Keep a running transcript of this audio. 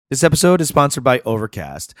This episode is sponsored by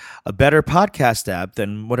Overcast, a better podcast app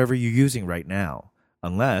than whatever you're using right now,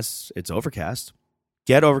 unless it's Overcast.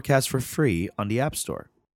 Get Overcast for free on the App Store.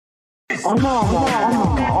 어머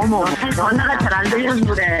어머 어머 어머 전화가 잘 안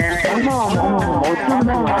들리는데 어머 어머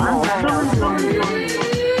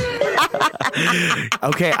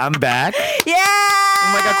Okay, I'm back. Yeah!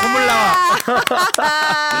 Oh my God, 콧물 나와.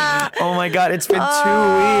 Oh my God, it's been 2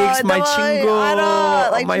 weeks. My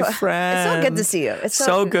친구, my friend. It's so good to see you. It's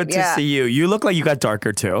so good to see you. You look like you got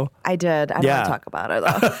darker too. I did. I don't want to talk about it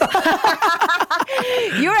though.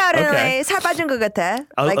 You were out in LA. 살 빠진 것 같아.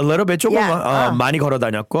 A little bit. 조금 많이 걸어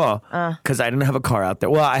다녔고 because I didn't have a car out there.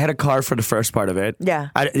 Well, I had a car for the first part of it. Yeah.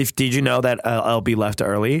 Did you know that I'll be left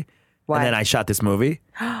early? What? And then I shot this movie.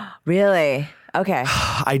 Really? Okay.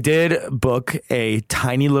 I did book a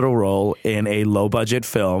tiny little role in a low budget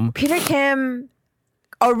film. Peter Kim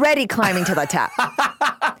already climbing to the top.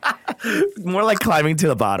 More like climbing to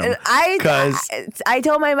the bottom. I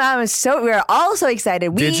told my mom, we were all so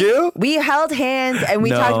excited. Did you? We held hands and we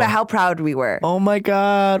talked about how proud we were. Oh my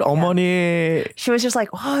God, 어머니. She was just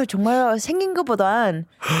like, 와, 정말 생긴 것보단.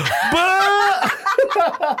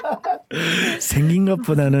 생긴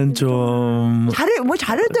것보다는 좀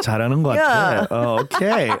잘하는 것 같아. Oh,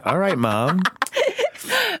 okay. All right, Mom.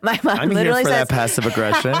 My mom I'm literally here for says, that passive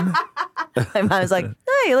aggression. My mom's like,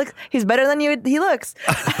 no, he's better than he looks.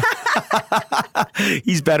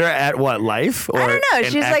 He's better at what, life? Or I don't know.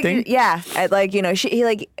 She's acting? like, yeah,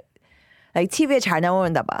 he TV에 잘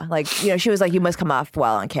나온다 봐. She was like, you must come off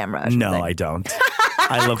well on camera. No, I don't.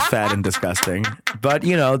 I look fat and disgusting. But,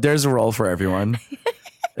 there's a role for everyone.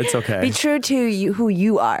 It's okay. Be true to you, who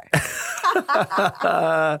you are.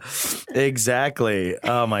 Exactly.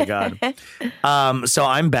 Oh, my God. So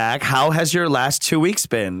I'm back. How has your last 2 weeks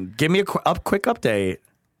been? Give me a quick update.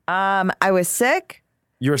 I was sick.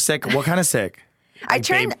 You were sick? What kind of sick? I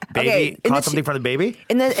turned baby. Caught something for the baby?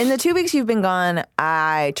 In the 2 weeks you've been gone,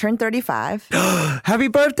 I turned 35. Happy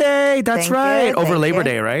birthday! That's Thank right. you, Over thank Labor you.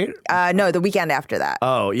 Day, right? No, the weekend after that.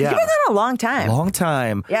 Oh, yeah. You've been gone a long time. Long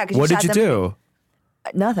time. Yeah. What did you do?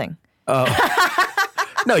 Nothing. Oh.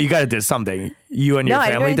 No, you got to do something. You and your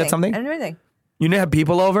family did something? I didn't do anything. You didn't have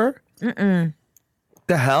people over? Mm-mm.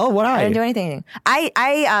 The hell? Why? I didn't do anything.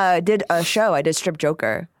 I did a show. I did Strip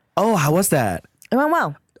Joker. Oh, how was that? It went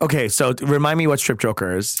well. Okay, so remind me what Strip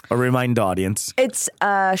Joker is, or remind the audience. It's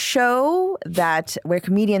a show where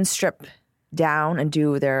comedians strip down and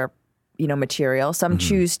do their, material. Some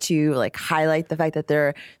choose to highlight the fact that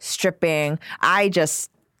they're stripping. I just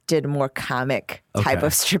did more comic type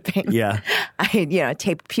of stripping. Yeah. I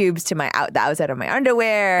taped pubes to the outside of my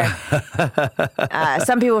underwear.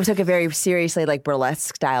 Some people took it very seriously, like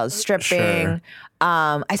burlesque style stripping. Sure.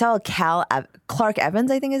 I saw Clark Evans,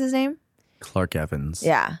 I think is his name. Clark Evans.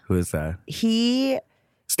 Yeah. Who is that? He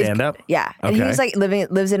Stand up? Yeah. And okay. he's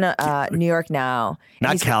lives in New York now.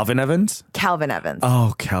 Not Calvin Evans? Calvin Evans.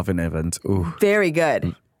 Oh, Calvin Evans. Ooh. Very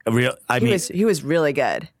good. He was really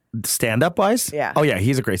good. Stand up wise? Yeah. Oh yeah,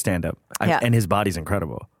 he's a great stand up. Yeah. And his body's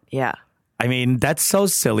incredible. Yeah. I mean, that's so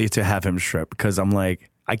silly to have him strip because I'm like,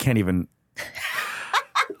 I can't even.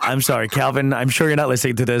 I'm sorry, Calvin. I'm sure you're not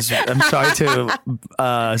listening to this. I'm sorry to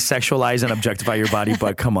sexualize and objectify your body,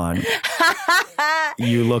 but come on.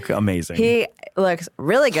 You look amazing. He looks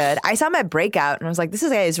really good. I saw him at Breakout and I was like, this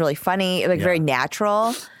guy is really funny. Like very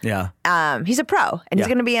natural. Yeah. He's a pro and he's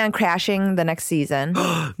going to be on Crashing the next season.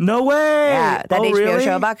 No way. Yeah. That HBO really?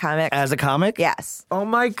 show about comics. As a comic? Yes. Oh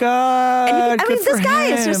my God. And this guy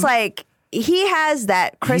is just like, he has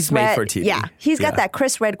that Chris He's made Red. for TV. Yeah, he's got that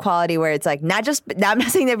Chris Red quality where it's like I'm not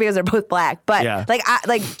saying that because they're both black, but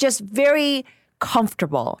just very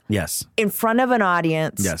comfortable. Yes. In front of an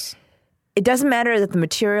audience. Yes. It doesn't matter that the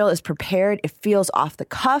material is prepared. It feels off the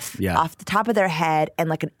cuff, off the top of their head, and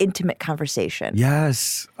like an intimate conversation.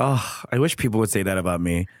 Yes. Oh, I wish people would say that about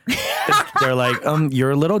me. They're like,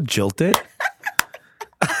 you're a little jilted.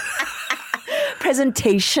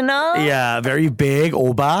 Presentational. Yeah, very big,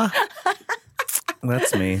 oba.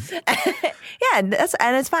 That's me. Yeah, and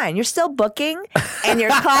it's fine. You're still booking, and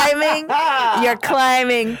you're climbing. You're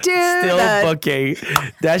climbing, dude. Still booking.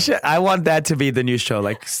 I want that to be the new show.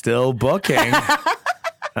 Like, still booking.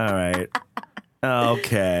 All right.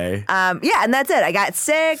 Okay. Yeah, and that's it. I got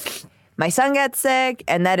sick. My son got sick,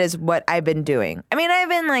 and that is what I've been doing. I mean, I've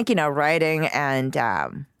been writing and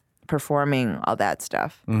performing all that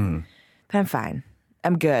stuff. But I'm fine.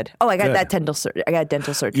 I'm good. Oh, I got that dental surgery. I got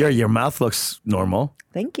dental surgery. Your mouth looks normal.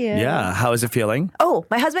 Thank you. Yeah. How is it feeling? Oh,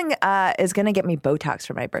 my husband is going to get me Botox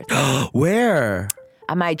for my birthday. Where?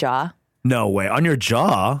 On my jaw. No way. On your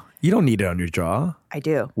jaw? You don't need it on your jaw. I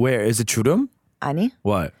do. Where? Is it 주름? 아니.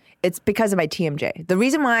 What? it's because of my TMJ. The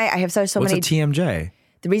reason why I have so What's many a TMJ?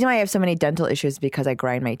 the reason why I have so many dental issues is because I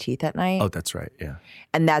grind my teeth at night. Oh, that's right. Yeah.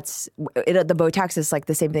 And that's the Botox is like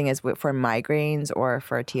the same thing as for migraines or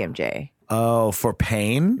for TMJ. Oh, for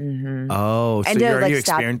pain? Mm-hmm. Oh, so And you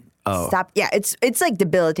experience... Oh. Stop. Yeah, it's like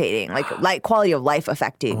debilitating, like quality of life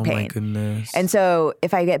affecting pain. Oh my goodness. And so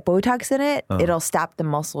if I get Botox in it, it'll stop the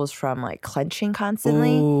muscles from like clenching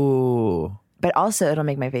constantly. Ooh. But also it'll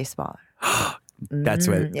make my face smaller. That's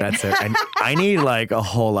it. That's it. And I need like a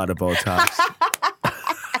whole lot of Botox.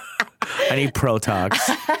 I need Protox.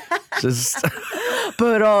 Just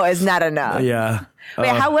But is not enough. yeah. Wait,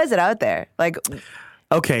 how was it out there? Like,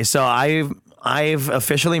 Okay, so I've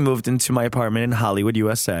officially moved into my apartment in Hollywood,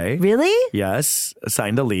 USA. really? Yes,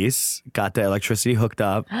 signed a lease, got the electricity hooked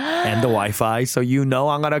up and the Wi-Fi, so I'm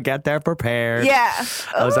gonna get there prepared. Yeah.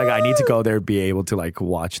 I was like, I need to go there, be able to like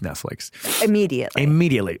watch Netflix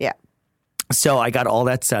Immediately. Yeah. So I got all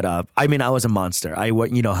that set up. I mean, I was a monster.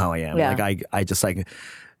 You know how I am. Yeah. Like I just like,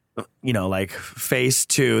 like face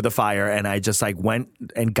to the fire, and I just like went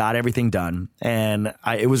and got everything done. And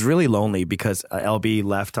it was really lonely because LB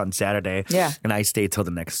left on Saturday. Yeah. And I stayed till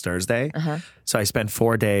the next Thursday. So I spent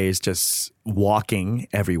 4 days just walking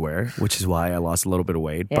everywhere, which is why I lost a little bit of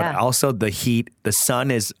weight. Yeah. But also the heat, the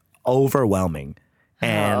sun is overwhelming.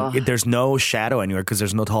 And there's no shadow anywhere because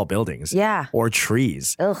there's no tall buildings. Yeah. Or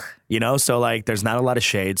trees. Ugh. So like there's not a lot of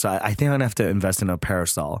shade. So I think I'm gonna have to invest in a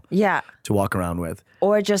parasol Yeah. to walk around with.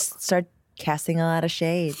 Or just start casting a lot of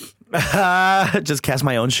shade. Just cast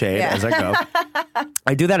my own shade as I go.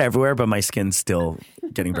 I do that everywhere, but my skin's still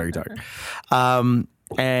getting very dark.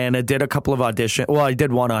 And I did a couple of auditions. Well, I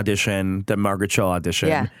did one audition, the Margaret Cho audition.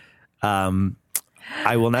 Yeah.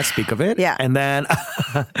 I will not speak of it. Yeah. And then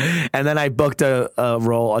I booked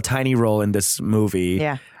a tiny role in this movie.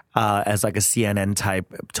 Yeah. As like a CNN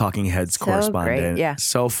type talking heads correspondent. Great, yeah.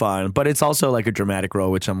 So fun. But it's also like a dramatic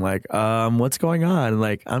role, which I'm like, what's going on?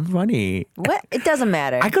 Like, I'm funny. What? It doesn't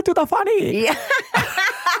matter. I could do the funny. Yeah.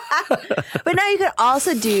 But now you could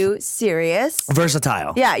also do serious.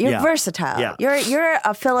 Versatile. Yeah, you're versatile. Yeah. You're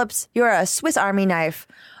a Phillips, you're a Swiss Army knife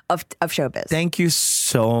of showbiz. Thank you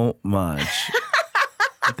so much.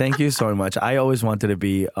 Thank you so much. I always wanted to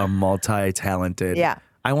be a multi-talented. Yeah.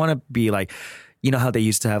 I want to be like, you know how they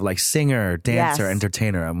used to have like singer, dancer, Yes.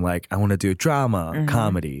 entertainer. I'm like, I want to do drama,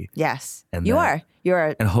 comedy, Yes. And you then- are.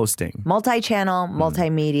 You're and hosting. multi-channel,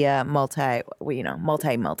 multimedia, multi.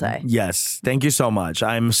 Yes. Thank you so much.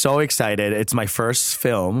 I'm so excited. It's my first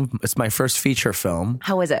film. It's my first feature film.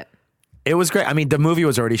 How was it? It was great. I mean, the movie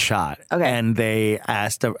was already shot. Okay. And they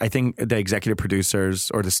asked, I think the executive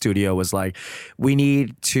producers or the studio was like, we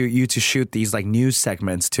need you to shoot these like news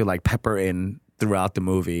segments to like pepper in throughout the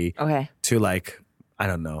movie. Okay. To like, I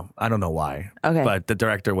don't know why. Okay. But the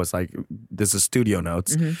director was like, this is studio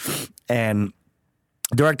notes. And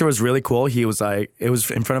the director was really cool. He was like, it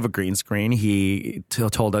was in front of a green screen. He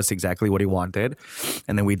told us exactly what he wanted.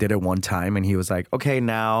 And then we did it one time. And he was like, okay,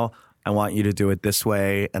 now I want you to do it this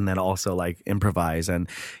way, and then also like improvise. And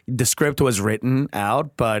the script was written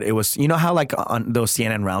out, but it was, you know how like on those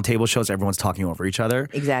CNN roundtable shows, everyone's talking over each other.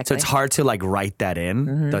 Exactly. So it's hard to like write that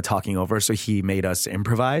in, the talking over. So he made us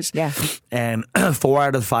improvise. Yeah. And 4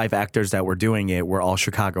 out of the 5 actors that were doing it were all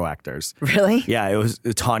Chicago actors. Really? Yeah, it was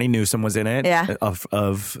Tawny Newsome was in it. Yeah.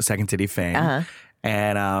 Of Second City fame.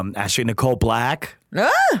 And Ashley Nicole Black,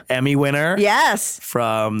 Emmy winner. Yes.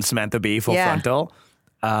 From Samantha Bee, Full Frontal.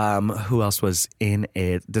 Who else was in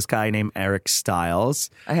it? This guy named Eric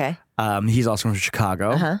Stiles. Okay. He's also from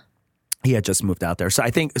Chicago. He had just moved out there. So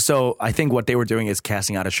I think what they were doing is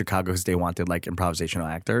casting out of Chicago because they wanted like improvisational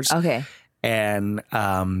actors. Okay. And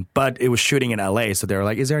but it was shooting in LA, so they were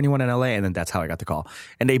like, "Is there anyone in LA?" And then that's how I got the call.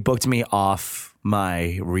 And they booked me off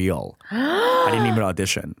my reel. I didn't even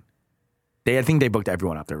audition. I think they booked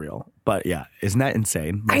everyone off their reel. But yeah, isn't that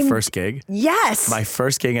insane? My first gig. Yes. My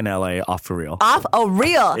first gig in LA off the reel. Off a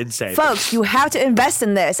reel. Insane. Folks, you have to invest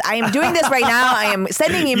in this. I am doing this right now. I am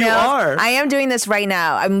sending emails. You are. I am doing this right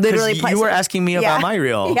now. I'm literally You were asking me about my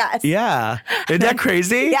reel. Yes. Yeah. Isn't that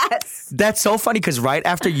crazy? Yes. That's so funny because right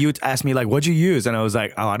after you asked me, like, what'd you use? And I was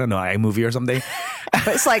like, oh, I don't know, iMovie or something.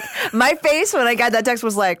 It's like my face when I got that text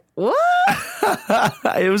was like, what?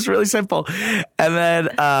 It was really simple. And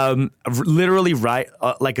then literally right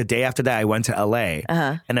like a day after that, I went to LA.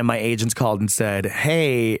 And then my agents called and said,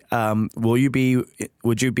 hey, would you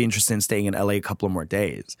be interested in staying in LA a couple of more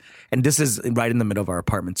days? And this is right in the middle of our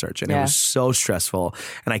apartment search. And it was so stressful.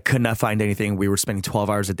 And I could not find anything. We were spending 12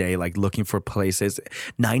 hours a day like looking for places,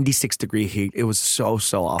 96-degree heat. It was so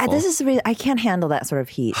awful. I can't handle that sort of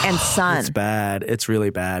heat and sun. It's bad. It's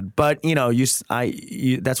really bad. But,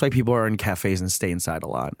 that's why people are in cafes face and stay inside a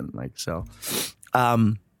lot. And like, so.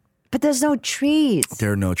 But there's no trees.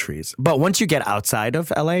 There are no trees. But once you get outside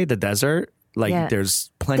of LA, the desert, like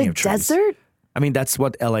there's plenty of trees. The desert? I mean, that's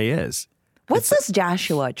what LA is. What's this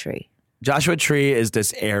Joshua tree? Joshua Tree is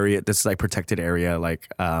this area, this like protected area, like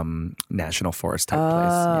national forest type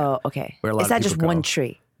place. Oh, okay. Where a lot is of that just people go. one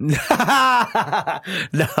tree? No,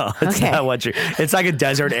 it's not one tree. It's like a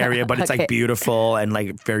desert area, but it's like beautiful and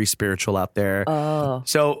like very spiritual out there. Oh.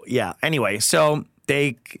 So yeah. Anyway, so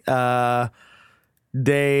they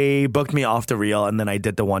booked me off the reel, and then I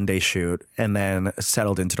did the 1-day shoot, and then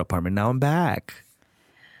settled into the apartment. Now I'm back.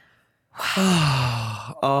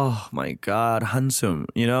 Oh my God, handsome.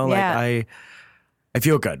 You know, like I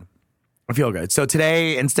feel good. I feel good. So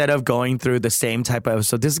today, instead of going through the same type of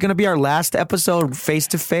episode, this is going to be our last episode face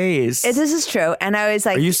to face. This is true. And I was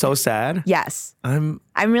like, are you so sad? Yes. I'm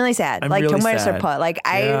really sad. I'm like, really 정말 sad. 슬퍼. Like,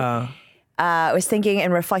 I was thinking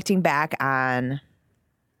and reflecting back on.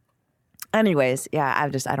 Anyways, I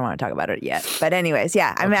don't want to talk about it yet. But anyways,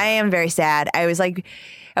 I mean, I am very sad. I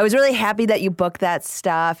was really happy that you booked that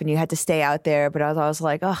stuff and you had to stay out there. But I was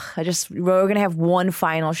like, we're going to have one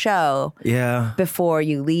final show. Yeah. Before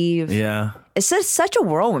you leave. Yeah. It's just such a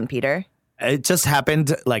whirlwind, Peter. It just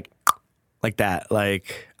happened like that.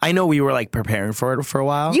 Like, I know we were like preparing for it for a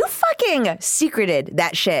while. You fucking secreted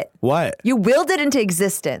that shit. What? You willed it into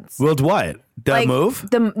existence. Willed what? The move?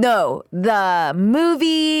 The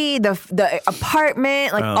movie, the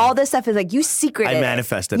apartment, like all this stuff is like you secreted. I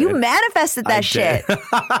manifested it. it. You manifested that shit.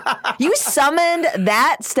 You summoned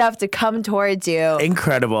that stuff to come towards you.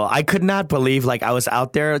 Incredible. I could not believe like I was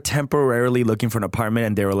out there temporarily looking for an apartment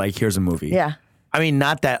and they were like, here's a movie. Yeah. I mean,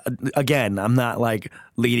 not that, again, I'm not like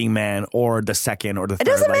leading man or the second or the third.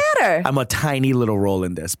 It doesn't like, matter. I'm a tiny little role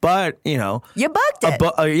in this, but you know. You bugged it.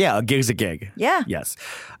 A gig's a gig. Yeah. Yes.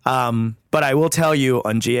 But I will tell you,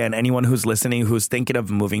 Eunji, and anyone who's listening who's thinking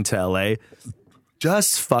of moving to LA,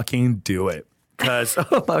 just fucking do it. Because,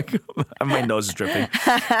 oh my God, my nose is dripping.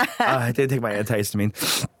 I didn't take my antihistamine.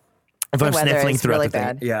 If I'm sniffling throughout really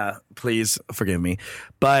the thing, bad. please forgive me.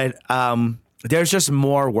 But there's just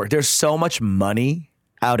more work. There's so much money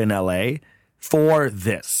out in LA for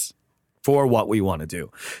this, for what we want to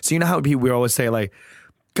do. So you know how we always say like,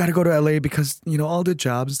 got to go to LA because, you know, all the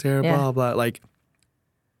jobs there, blah, blah. Like,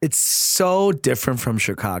 it's so different from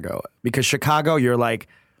Chicago because Chicago, you're like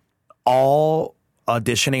all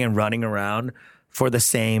auditioning and running around for the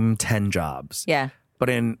same 10 jobs. Yeah.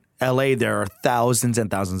 But in LA, there are thousands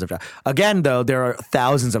and thousands of jobs. Again, though, there are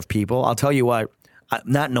thousands of people. I'll tell you what,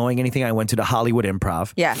 not knowing anything, I went to the Hollywood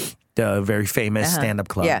Improv. Yeah. The very famous stand-up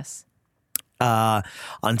club. Yes.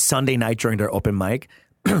 On Sunday night during their open mic,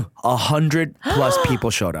 100 plus people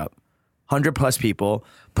showed up. 100 plus people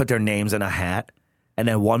put their names in a hat. And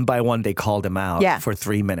then one by one, they called them out for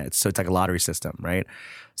 3 minutes. So it's like a lottery system, right?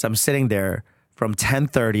 So I'm sitting there from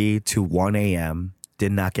 10:30 to 1 a.m.,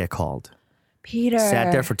 did not get called. Peter.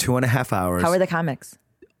 Sat there for 2.5 hours. How were the comics?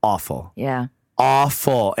 Awful. Yeah.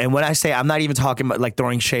 Awful. And when I say, I'm not even talking about like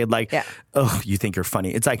throwing shade, like, oh, you think you're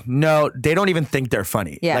funny. It's like, no, they don't even think they're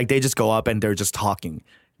funny. Yeah. Like they just go up and they're just talking,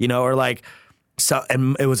 you know, or like, so,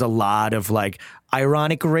 and it was a lot of like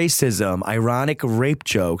ironic racism, ironic rape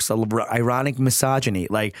jokes, ironic misogyny.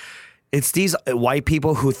 Like it's these white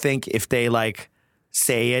people who think if they like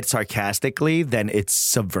say it sarcastically, then it's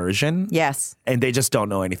subversion. Yes. And they just don't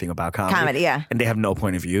know anything about comedy. Yeah. And they have no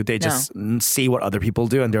point of view. They just see what other people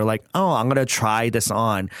do and they're like, oh, I'm going to try this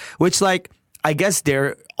on. Which like, I guess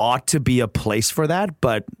there ought to be a place for that,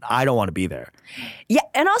 but I don't want to be there. Yeah.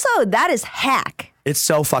 And also that is hack. It's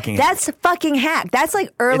so fucking hack. That's fucking hack. That's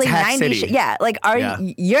like early It's hack 90s city. shit. Yeah. Like,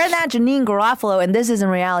 you're that Janine Garofalo and this isn't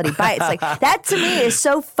Reality Bites. Like, that to me is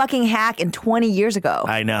so fucking hack and 20 years ago.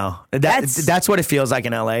 I know. That's what it feels like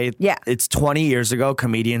in LA. Yeah. It's 20 years ago,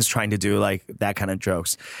 comedians trying to do like that kind of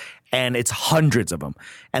jokes. And it's hundreds of them.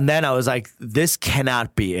 And then I was like, this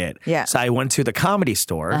cannot be it. Yeah. So I went to the Comedy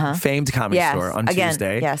Store, famed Comedy Store on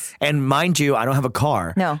Tuesday. Yes. And mind you, I don't have a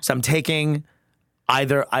car. No. So I'm taking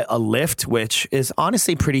either a Lyft, which is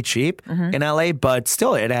honestly pretty cheap in LA, but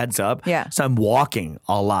still it adds up. Yeah. So I'm walking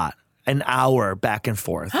a lot, an hour back and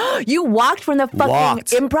forth. You walked from the fucking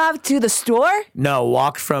Improv to the store? No,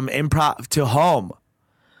 walked from Improv to home.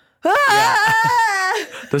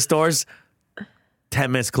 The store's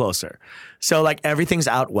 10 minutes closer. So like everything's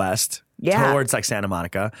out west towards like Santa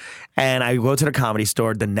Monica. And I go to the Comedy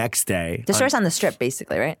Store the next day. The store's on the strip,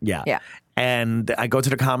 basically, right? Yeah. Yeah. And I go to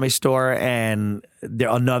the Comedy Store and there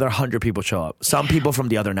are another 100 people show up. Some people from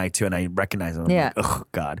the other night too, and I recognize them. I'm like, oh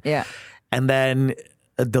God. Yeah. And then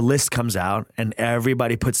the list comes out and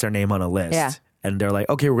everybody puts their name on a list. Yeah. And they're like,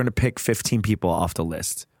 okay, we're going to pick 15 people off the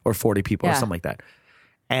list. or 40 people or Yeah. something like that.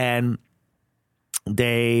 And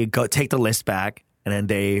they go take the list back, and then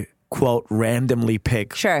they, quote, randomly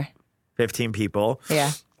pick Sure. 15 people.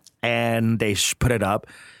 Yeah. And they put it up.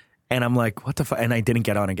 And I'm like, what the fuck? And I didn't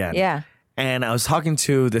get on again. Yeah. And I was talking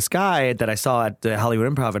to this guy that I saw at the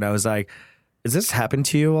Hollywood Improv, and I was like, does this happen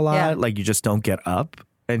to you a lot? Yeah. Like, you just don't get up?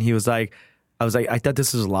 And he was like, I was like, I thought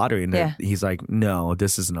this was a lottery. And Yeah. he's like, no,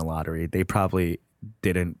 this isn't a lottery. They probably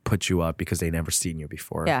didn't put you up because they never seen you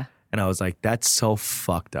before. Yeah. And I was like, that's so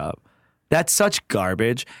fucked up. That's such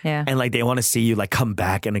garbage. Yeah. And like, they want to see you like come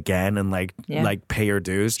back and again and like Yeah. like pay your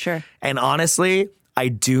dues. Sure. And honestly, I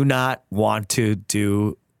do not want to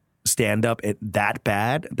do stand up that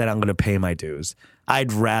bad that I'm going to pay my dues.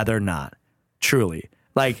 I'd rather not. Truly.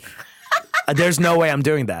 Like, there's no way I'm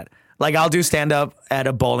doing that. Like, I'll do stand up at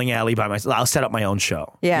a bowling alley by myself. I'll set up my own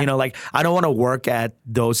show. Yeah. You know, like, I don't want to work at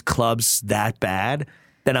those clubs that bad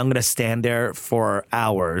that I'm going to stand there for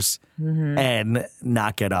hours and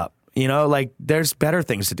not get up. You know, like, there's better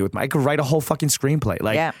things to do with I could write a whole fucking screenplay.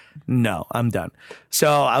 Like, Yeah. no, I'm done.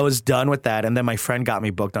 So I was done with that. And then my friend got me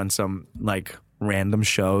booked on some, like, random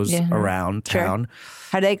shows around Sure. town.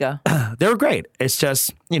 How'd they go? They were great. It's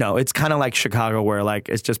just, you know, it's kind of like Chicago where, like,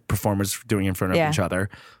 it's just performers doing in front of Yeah. each other.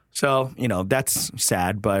 So, you know, that's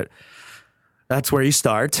sad, but that's where you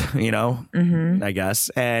start, you know, I guess.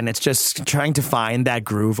 And it's just trying to find that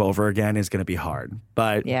groove over again is going to be hard.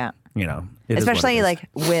 But, Yeah. you know, it is what it Especially is. like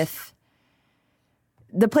with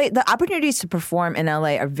the opportunities to perform in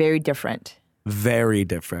LA are very different. Very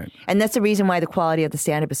different. And that's the reason why the quality of the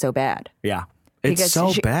stand-up is so bad. Yeah. It's Because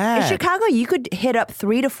so bad. In Chicago, you could hit up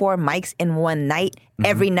 3 to 4 mics in one night,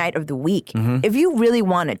 every night of the week, if you really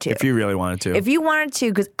wanted to. If you really wanted to. If you wanted to,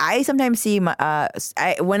 because I sometimes see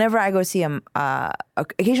whenever I go see them,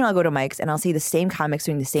 occasionally I'll go to mics and I'll see the same comics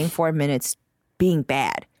doing the same 4 minutes being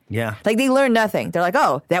bad. Yeah. Like they learn nothing. They're like,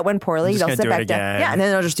 oh, that went poorly. just They'll gonna sit do it back down. again. Yeah, and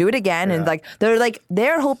then they'll just do it again. And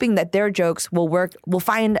they're hoping that their jokes will work. Will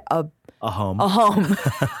find a home. with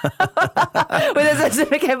a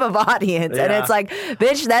specific type of audience. And Yeah. it's like,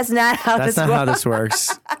 bitch, that's not how That's this not works. how this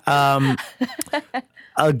works.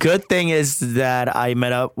 A good thing is that I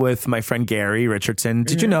met up with my friend Gary Richardson.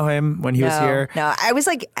 Did you know him when he was here? No, I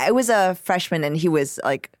was a freshman and he was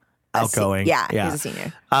like Outgoing. He was a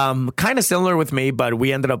senior. Kind of similar with me, but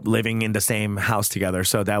we ended up living in the same house together,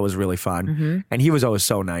 so that was really fun. And he was always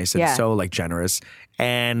so nice and Yeah. so like generous.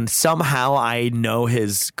 And somehow I know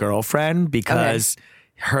his girlfriend because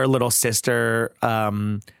her little sister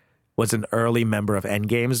was an early member of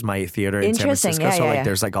Endgames, my theater in San Interesting. Francisco. Yeah, so yeah, like yeah.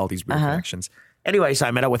 there's like all these weird connections. Anyway, so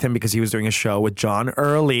I met up with him because he was doing a show with John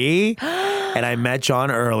Early. And I met John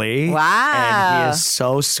Early. Wow. And he is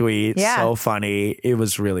so sweet, Yeah. so funny. It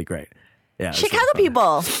was really great. Yeah, it was Chicago really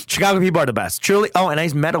fun. people. Chicago people are the best. Truly. Oh, and I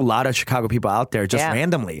met a lot of Chicago people out there just Yeah.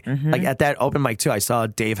 randomly. Like at that open mic too, I saw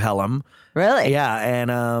Dave Hellam. Really? Yeah, and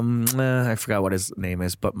I forgot what his name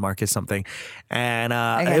is, but Marcus something. And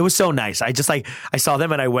Okay. it was so nice. I just like I saw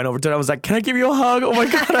them and I went over to them. I was like, "Can I give you a hug? Oh my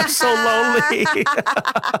god, I'm so lonely."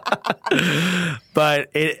 But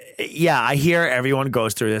I hear everyone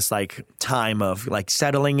goes through this like time of like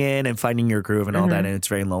settling in and finding your groove and all that, and it's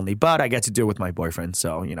very lonely. But I get to do it with my boyfriend,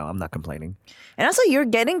 so you know I'm not complaining. And also, you're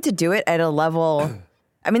getting to do it at a level.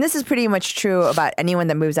 I mean, this is pretty much true about anyone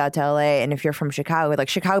that moves out to LA. And if you're from Chicago, like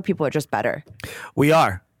Chicago people are just better. We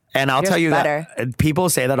are. And I'll Just tell you better. that people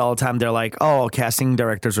say that all the time. They're like, oh, casting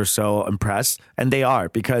directors are so impressed. And they are,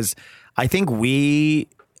 because I think we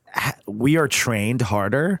are trained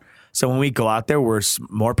harder. So when we go out there, we're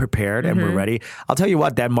more prepared and we're ready. I'll tell you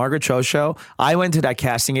what, that Margaret Cho show, I went to that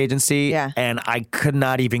casting agency and I could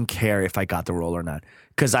not even care if I got the role or not.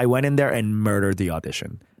 Because I went in there and murdered the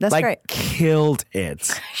audition. That's like, great. Killed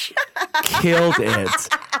it. Killed it.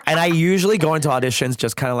 And I usually go into auditions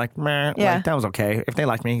just kind of like, meh, Yeah. like, that was okay. If they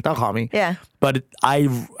like me, they'll call me. Yeah. But I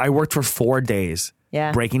worked for 4 days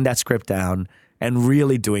breaking that script down and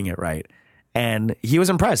really doing it right. And he was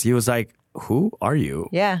impressed. He was like, who are you?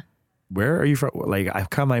 Yeah. Where are you from? Like,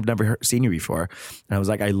 I've never seen you before. And I was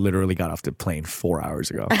like, I literally got off the plane 4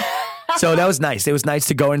 hours ago. So that was nice. It was nice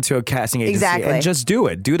to go into a casting agency Exactly. and just do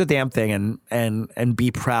it. Do the damn thing and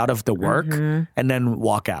be proud of the work and then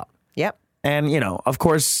walk out. Yep. And, you know, of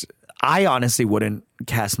course, I honestly wouldn't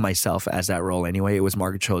cast myself as that role anyway. It was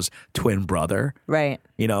Margaret Cho's twin brother. Right.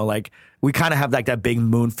 You know, like, we kind of have like that big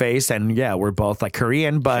moon face. And yeah, we're both like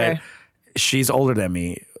Korean, but she's older than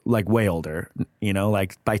me, like way older, you know,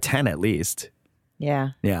 like by 10 at least. Yeah.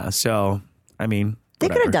 Yeah. So, I mean, They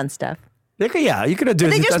could have done stuff. you could have done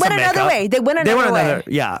They just went another way. They went another way.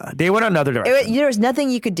 Yeah. They went another direction. There was nothing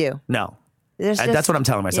you could do. No. There's That's what I'm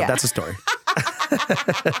telling myself. yeah. That's the story.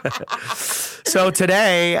 So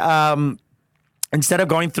today, instead of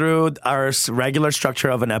going through our regular structure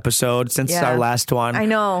of an episode, since Yeah. our last one, I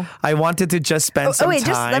know. I wanted to just spend some wait,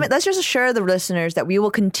 time. let's just assure the listeners that we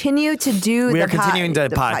will continue to do. We are continuing the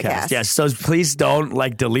podcast. Yes, so please don't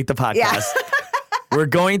delete the podcast. Yeah. We're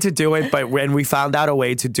going to do it, but when we found out a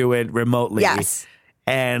way to do it remotely. Yes.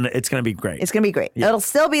 And it's going to be great. It's going to be great. It'll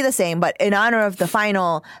still be the same, but in honor of the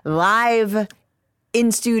final live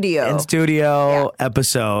in studio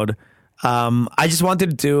episode, I just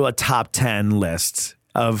wanted to do a top 10 list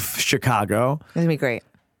of Chicago. It's going to be great.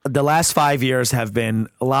 The last 5 years have been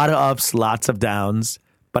a lot of ups, lots of downs,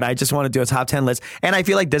 but I just want to do a top 10 list. And I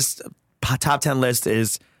feel like this top 10 list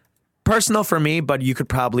is personal for me, but you could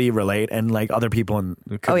probably relate, and other people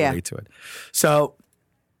could relate to it. So,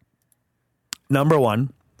 number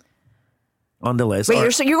 1 on the list.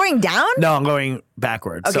 Wait, you're going down? No, I'm going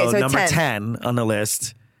backwards. Okay, so number 10. 10 on the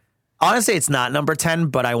list. Honestly, it's not number 10,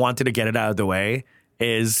 but I wanted to get it out of the way,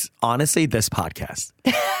 is honestly this podcast.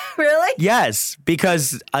 Really? Yes,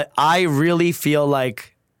 because I really feel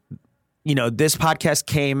like, this podcast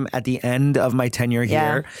came at the end of my tenure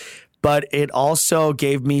here, but it also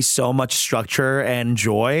gave me so much structure and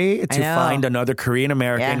joy to find another Korean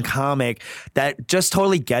American comic that just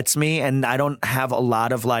totally gets me, and I don't have a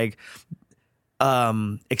lot of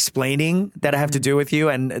explaining that I have to do with you,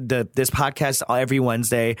 and this podcast every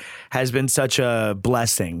Wednesday has been such a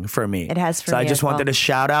blessing for me. It has for so me I just as well. wanted to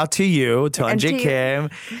shout out to you, to And Eunji to you. Kim,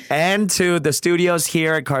 and to the studios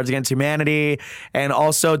here at Cards Against Humanity, and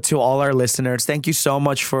also to all our listeners. Thank you so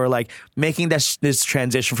much for making this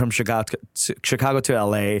transition from Chicago to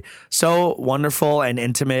LA so wonderful and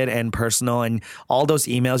intimate and personal, and all those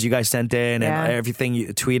emails you guys sent in and everything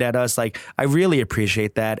you tweet at us. I really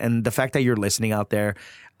appreciate that, and the fact that you're listening out there.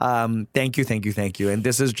 Thank you. And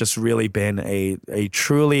this has just really been a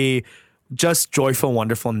truly just joyful,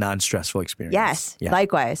 wonderful, non-stressful experience. Yes, Yeah.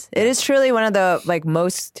 likewise. It is truly one of the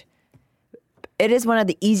it is one of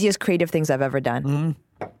the easiest creative things I've ever done.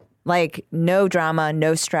 No drama,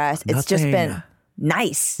 no stress. It's just Nothing. been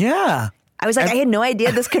nice. Yeah. I was I had no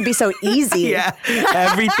idea this could be so easy. Yeah.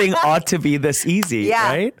 Everything ought to be this easy, Yeah.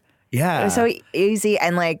 right? Yeah. It was so easy,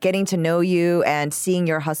 and getting to know you and seeing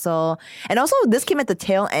your hustle. And also this came at the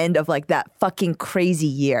tail end of that fucking crazy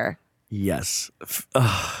year. Yes.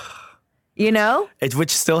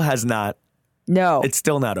 Which still has not, No. it's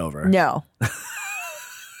still not over. No.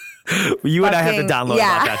 You and I have to Fucking- download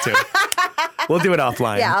yeah. about that too. We'll do it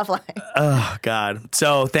offline. Yeah, offline. Oh, God.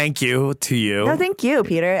 So thank you to you. No, thank you,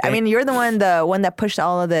 Peter. I mean, you're the one that pushed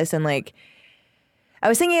all of this, and I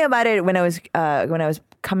was thinking about it when I was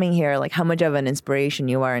coming here, how much of an inspiration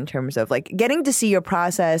you are in terms of getting to see your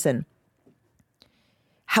process and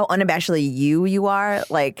how unabashedly you are.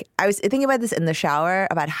 I was thinking about this in the shower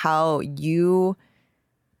about how you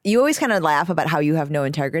always kind of laugh about how you have no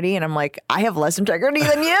integrity, and I'm like, I have less integrity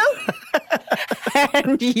than you,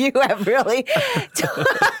 and you have really.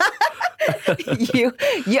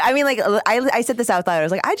 I mean, I said this out loud. I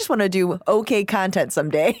was like, I just want to do okay content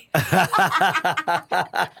someday.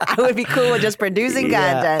 I would be cool with just producing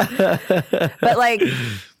content. But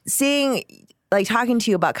seeing, talking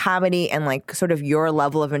to you about comedy and sort of your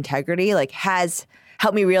level of integrity, has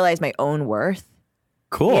helped me realize my own worth.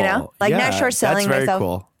 Cool. Not short selling that's very myself.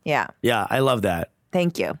 Cool. Yeah. Yeah, I love that.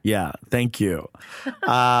 Thank you. Yeah, thank you.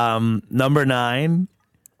 Number 9,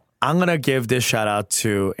 I'm going to give this shout out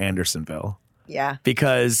to Andersonville. Yeah.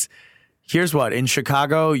 Because here's what, in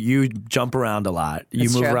Chicago, you jump around a lot. You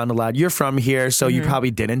That's move true. around a lot. You're from here, so you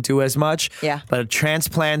probably didn't do as much. Yeah. But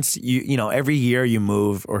transplants, you know, every year you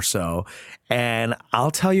move or so. And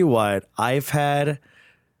I'll tell you what, I've had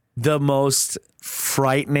the most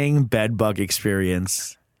frightening bed bug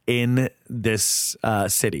experience in this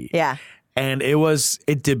city. Yeah. And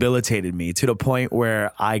it debilitated me to the point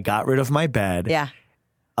where I got rid of my bed. Yeah.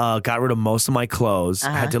 Got rid of most of my clothes.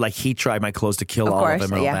 Had to heat dry my clothes to kill Of all course, of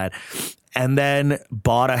them and yeah. all that. And then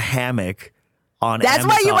bought a hammock on That's Amazon.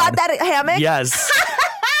 why you bought that hammock? Yes.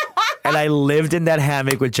 And I lived in that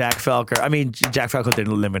hammock with Jack Felker. I mean, Jack Felker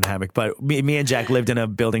didn't live in a hammock, but me and Jack lived in a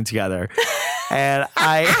building together. And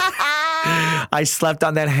I slept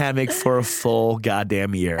on that hammock for a full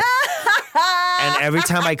goddamn year. And every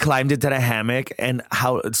time I climbed into the hammock and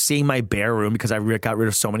seeing my bare room, because I got rid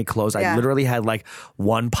of so many clothes, I literally had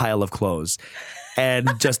one pile of clothes and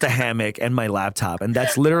just a hammock and my laptop. And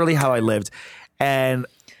that's literally how I lived. And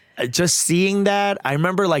just seeing that, I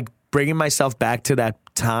remember bringing myself back to that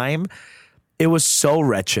time. It was so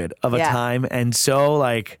wretched of a time and so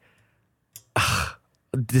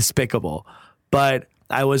despicable. But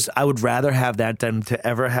I would rather have that than to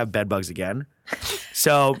ever have bed bugs again.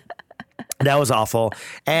 So That was awful.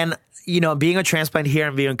 And, being a transplant here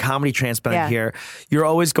and being a comedy transplant here, you're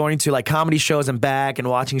always going to like comedy shows and back and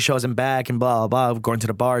watching shows and back and blah, blah, blah, going to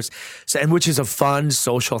the bars. So, and which is a fun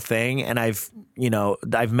social thing. And I've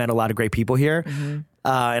met a lot of great people here. And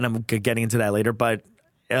I'm getting into that later. But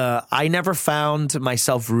I never found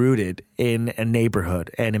myself rooted in a neighborhood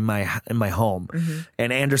and in my home.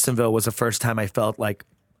 And Andersonville was the first time I felt like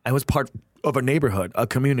I was part of a neighborhood, a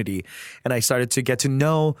community. And I started to get to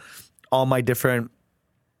know all my different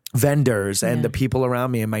vendors and the people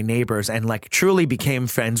around me and my neighbors, and like truly became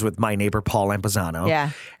friends with my neighbor Paul Lampazano. Yeah.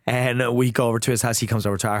 And we go over to his house, he comes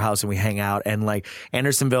over to our house, and we hang out. And like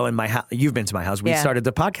Andersonville and my house, you've been to my house, we started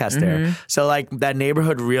the podcast there. So like that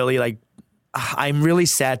neighborhood really, like, I'm really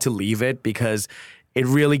sad to leave it because it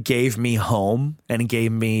really gave me home and it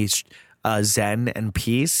gave me zen and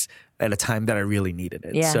peace at a time that I really needed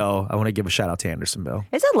it. Yeah. So I want to give a shout out to Andersonville.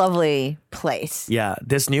 It's a lovely place. Yeah.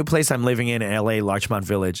 This new place I'm living in LA, Larchmont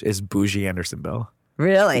Village, is bougie Andersonville.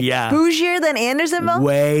 Really? Yeah. Bougier than Andersonville?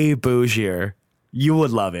 Way bougier. You would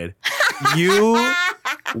love it. You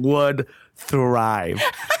would thrive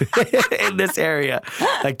in this area.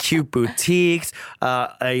 Like cute boutiques,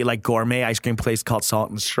 a like gourmet ice cream place called Salt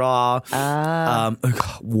and Straw.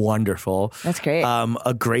 Wonderful. That's great.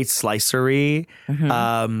 A great slicery,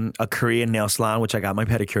 a Korean nail salon, which I got my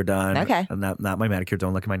pedicure done. Okay. Not my manicure.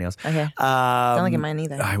 Don't look at my nails. Okay. Don't look at mine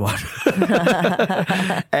either. I want.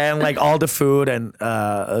 And like all the food and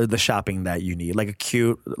the shopping that you need, like a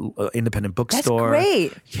cute independent bookstore. That's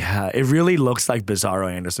great. Yeah, it really looks like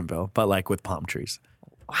Bizarro Andersonville, but like with palm trees.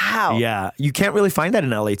 Wow. Yeah, you can't really find that in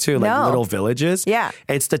LA too, like No. little villages. Yeah.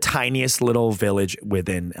 It's the tiniest little village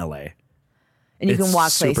within LA. And you can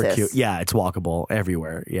walk super places. cute. Yeah, it's walkable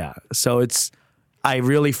everywhere. Yeah, so it's. I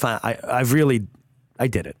really find I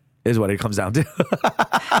did it. Is what it comes down to.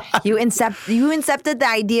 You incepted the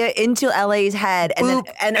idea into LA's head, and then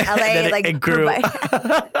LA And then like it grew.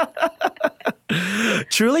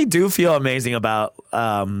 Truly do feel amazing about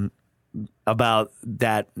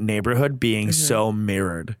that neighborhood being so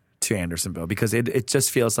mirrored to Andersonville, because it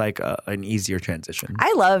just feels like an easier transition.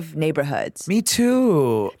 I love neighborhoods. Me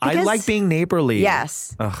too. I Because- like being neighborly.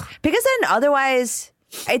 Yes. Ugh. Because then otherwise,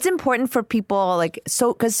 it's important for people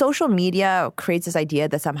because social media creates this idea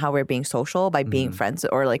that somehow we're being social by being friends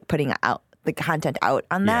or like putting out the content out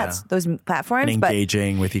on Yeah. those platforms. And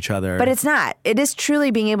engaging with each other. But it's not. It is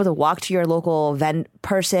truly being able to walk to your local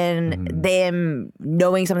person, them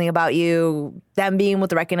knowing something about you, them being able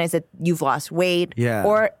to recognize that you've lost weight. Yeah.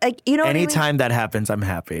 Or like, you know what I mean? Anytime that happens, I'm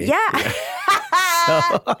happy. Yeah.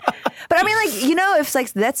 But I mean, like, if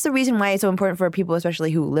like that's the reason why it's so important for people,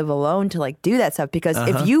 especially who live alone, to like do that stuff. Because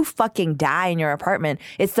if you fucking die in your apartment,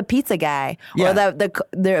 it's the pizza guy or Yeah. the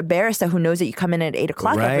barista who knows that you come in at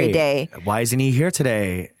 8:00 every Right. day. Why isn't he here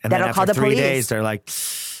today? And That'll then call after the 3 police. days, they're like,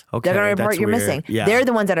 okay, They're going to report that's you're weird. missing. Yeah. They're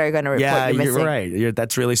the ones that are going to report Yeah, you're you're missing. right.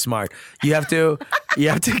 That's really smart. You have to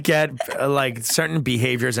get like certain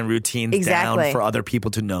behaviors and routines Exactly. down for other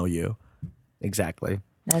people to know you. Exactly.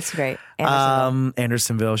 That's great.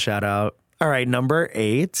 Andersonville, shout out. All right, number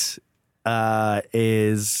 8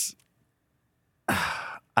 is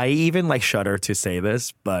I even like shudder to say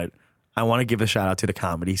this, but I want to give a shout out to the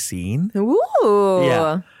comedy scene. Ooh.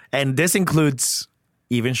 Yeah, and this includes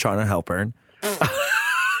even Shauna Halpern.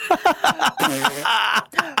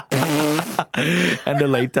 And the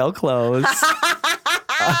late Del Close.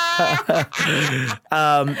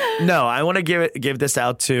 No, I want to give this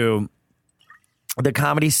out to the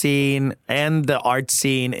comedy scene and the art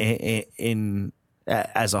scene in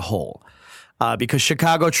as a whole, because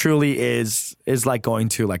Chicago truly is like going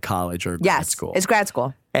to like college or grad school. It's grad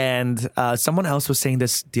school. And someone else was saying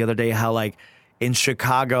this the other day, how like in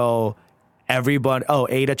Chicago, everyone. Oh,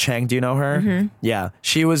 Ada Chang, do you know her? Yeah,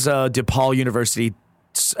 she was a DePaul University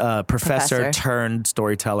professor turned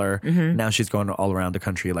storyteller. Now she's going all around the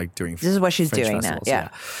country, like doing. This is what she's French doing festivals. now.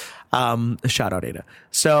 Yeah. Shout out Ada.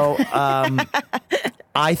 So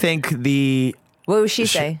I think What was she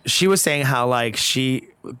saying? she was saying how like she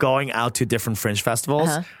going out to different Fringe festivals,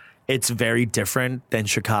 it's very different than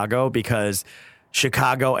Chicago, because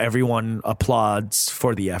Chicago, everyone applauds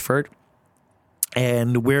for the effort.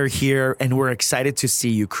 And we're here and we're excited to see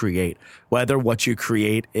you create, whether what you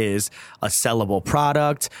create is a sellable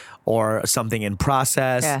product or something in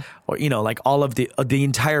process, or, like all of the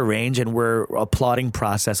entire range. And we're applauding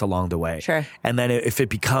process along the way. Sure. And then if it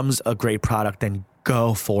becomes a great product, then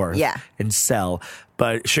go forth and sell.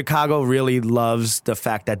 But Chicago really loves the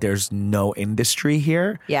fact that there's no industry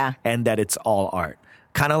here. Yeah. And that it's all art.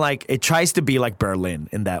 Kind of like it tries to be like Berlin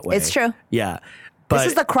in that way. It's true. Yeah. This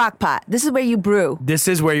is the crock pot. This is where you brew. This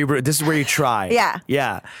is where you try. Yeah.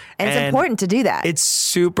 Yeah. And it's important to do that. It's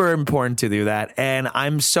super important to do that. And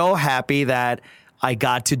I'm so happy that I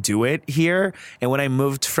got to do it here. And when I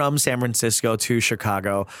moved from San Francisco to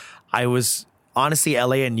Chicago, I was honestly,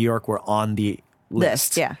 LA and New York were on the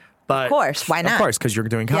list. Yeah. But of course. Why not? Of course, because you're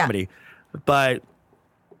doing comedy. Yeah. But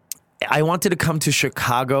I wanted to come to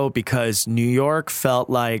Chicago because New York felt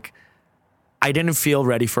like I didn't feel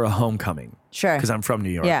ready for a homecoming. Sure. Because I'm from New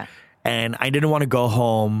York. Yeah. And I didn't want to go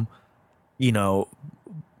home, you know,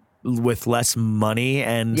 with less money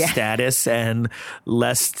and status and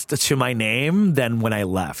less to my name than when I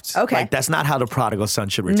left. Okay. Like, that's not how the prodigal son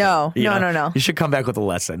should return. No. You should come back with a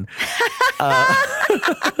lesson.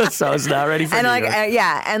 So I was not ready for and New like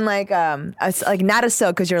York. and like not a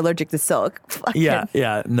silk because you're allergic to silk.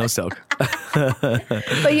 Yeah, no silk.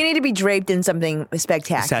 But you need to be draped in something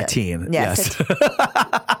spectacular. Sateen, Yeah, yes.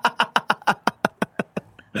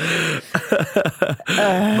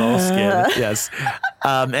 Moleskin, yes.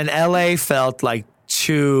 And LA felt like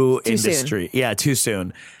too industry. Soon. Yeah, too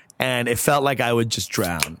soon. And it felt like I would just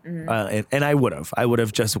drown. And I would have. I would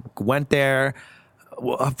have just went there,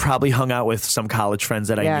 probably hung out with some college friends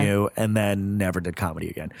that I knew, and then never did comedy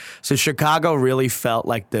again. So Chicago really felt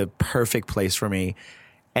like the perfect place for me.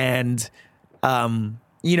 And,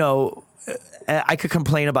 you know, I could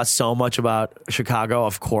complain about so much about Chicago,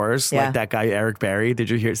 of course. Yeah. Like that guy, Eric Berry.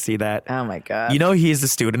 Did you see that? Oh, my God. You know, he's a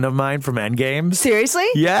student of mine from Endgames. Seriously?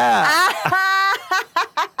 Yeah.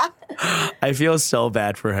 I feel so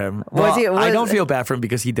bad for him. I don't feel bad for him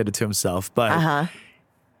because he did it to himself, but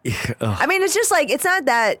I mean, it's just like, it's not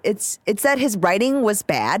that, it's that his writing was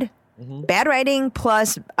bad. Bad writing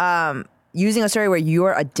plus using a story where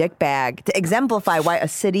you're a dickbag to exemplify why a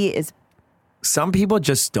city is. Some people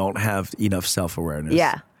just don't have enough self-awareness.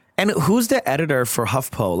 Yeah. And who's the editor for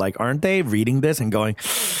HuffPo? Like, aren't they reading this and going,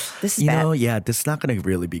 this is bad. This is not going to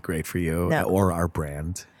really be great for you or our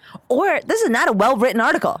brand. Or this is not a well-written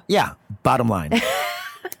article. Yeah. Bottom line.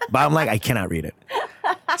 I cannot read it.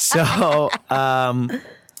 So, I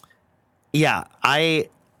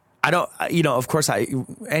don't, you know, of course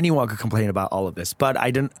anyone could complain about all of this, but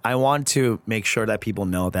I want to make sure that people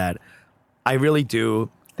know that I really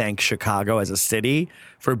do thank Chicago as a city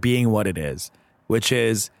for being what it is, which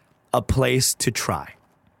is a place to try.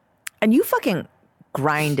 And you fucking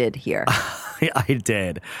grinded here. I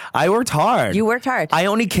did. I worked hard. You worked hard. I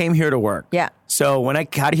only came here to work. Yeah. So when I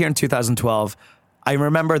got here in 2012, I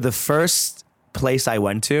remember the first place I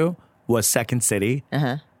went to was Second City.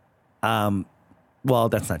 Well,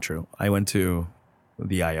 that's not true. I went to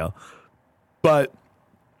the IO. But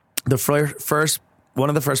the one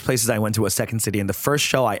of the first places I went to was Second City, and the first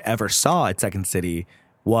show I ever saw at Second City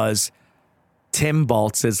was Tim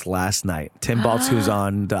Baltz's Last Night. Tim Baltz, who's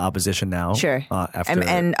on The Opposition now. Sure.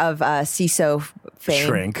 And of CISO fame.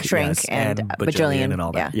 Shrink yes, and Bajillion and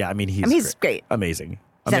all that. Yeah, I mean, he's great. Amazing.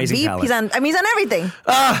 He's Amazing on talent. He's on everything.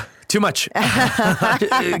 Too much.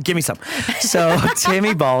 Give me some. So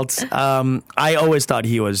Timmy Baltz, I always thought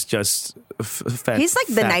he was just he's like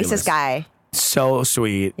the nicest guy. So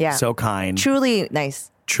sweet. Yeah. So kind. Truly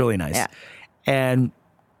nice. Truly nice. Yeah. And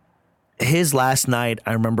his Last Night,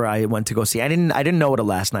 I remember I went to go see. I didn't know what a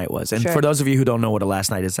last night was. And for those of you who don't know what a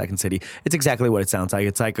last night is, Second City, it's exactly what it sounds like.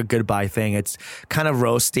 It's like a goodbye thing. It's kind of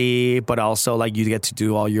roasty, but also like you get to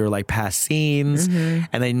do all your like past scenes, and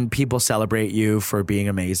then people celebrate you for being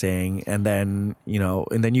amazing. And then, you know,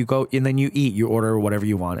 and then you go and then you eat, you order whatever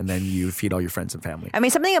you want, and then you feed all your friends and family. I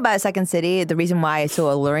mean, something about Second City, the reason why it's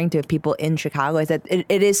so alluring to people in Chicago is that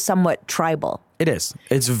it is somewhat tribal. It is.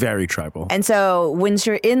 It's very tribal. And so when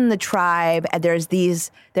you're in the tribe, there are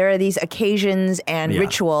these occasions and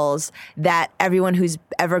rituals that everyone who's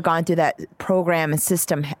ever gone through that program and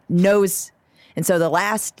system knows. And so the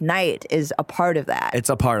last night is a part of that. It's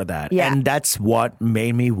a part of that. Yeah. And that's what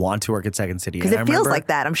made me want to work at Second City. Because it feels like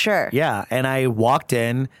that, I'm sure. Yeah. And I walked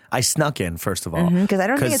in. I snuck in, first of all. Because I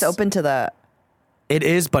don't think it's open to the... It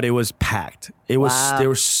is, but it was packed. There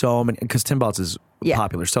were so many, because Tim Baltz is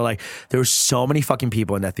popular. So like there were so many fucking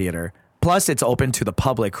people in that theater. Plus it's open to the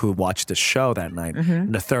public who watched the show that night.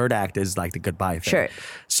 And the third act is like the goodbye thing. Sure.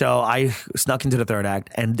 So I snuck into the third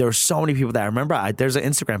act, and there were so many people that I remember. There's an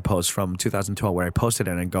Instagram post from 2012 where I posted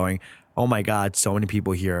it and going, oh my God, so many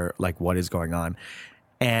people here. Like, what is going on?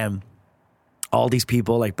 And all these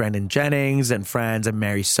people like Brendan Jennings and friends and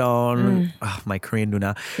Mary Sohn, my Korean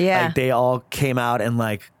Nuna, like they all came out and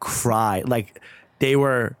like cried. Like they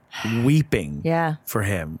were weeping for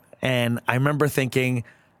him. And I remember thinking,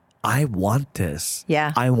 I want this.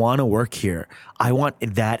 Yeah. I want to work here. I want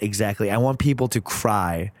that exactly. I want people to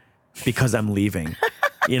cry because I'm leaving.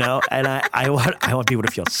 you know, and I want people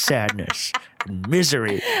to feel sadness and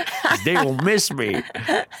misery. They will miss me.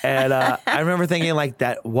 And I remember thinking like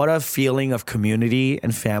that, what a feeling of community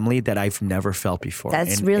and family that I've never felt before.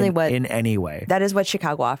 That's in any way. That is what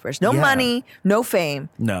Chicago offers. No money, no fame.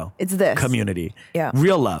 No. It's this. Community. Yeah.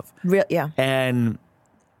 Real love. Yeah. And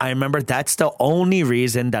I remember that's the only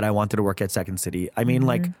reason that I wanted to work at Second City. I mean,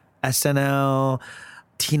 like SNL,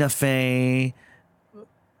 Tina Fey,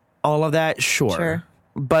 all of that, sure.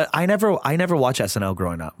 But I never watched SNL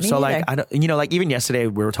growing up. Me so neither. like I don't, you know, like even yesterday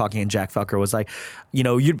we were talking and Jack Felker was like, you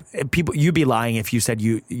know, you'd be lying if you said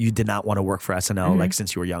you did not want to work for SNL like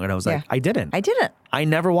since you were young. And I was like, I didn't. I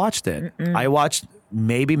never watched it. I watched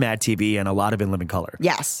maybe Mad TV and a lot of In Living Color.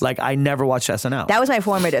 Yes. Like I never watched SNL. That was my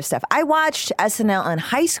formative stuff. I watched SNL in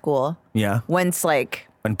high school. Yeah. When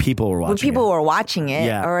people were watching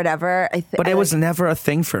it. Or whatever. But it was never a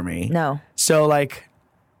thing for me. No. So like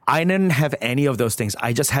I didn't have any of those things.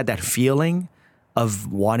 I just had that feeling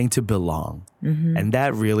of wanting to belong. And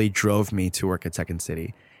that really drove me to work at Second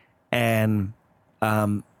City. And,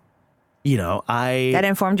 you know, that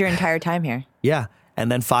informed your entire time here. Yeah.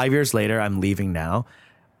 And then 5 years later, I'm leaving now.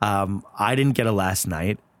 I didn't get a last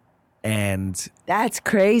night. And that's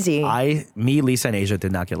crazy. Me, Lisa, and Asia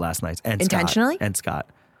did not get last nights. And intentionally? Scott.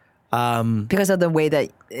 Because of the way that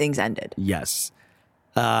things ended. Yes.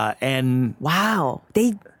 And wow,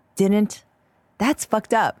 they didn't. That's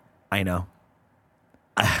fucked up. I know.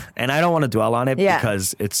 And I don't want to dwell on it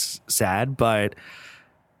because it's sad, but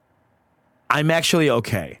I'm actually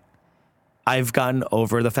okay. I've gotten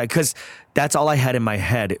over the fact because that's all I had in my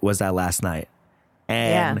head was that last night.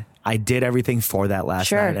 And I did everything for that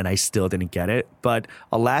last night and I still didn't get it. But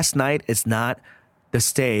a last night is not the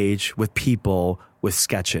stage with people with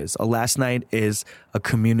sketches. A last night is a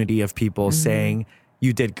community of people saying,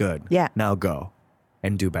 you did good. Yeah. Now go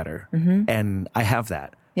and do better. And I have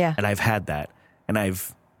that. Yeah. And I've had that. And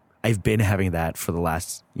I've been having that for the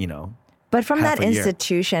last, you know. But from that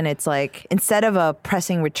institution, it's like instead of a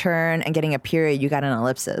pressing return and getting a period, you got an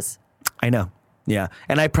ellipsis. I know. Yeah.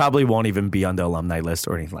 And I probably won't even be on the alumni list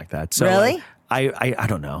or anything like that. So really? Like, I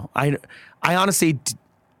don't know. I honestly,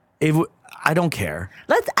 I don't care.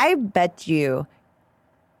 I bet you.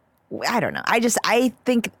 I don't know. I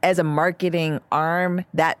think as a marketing arm,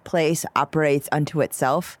 that place operates unto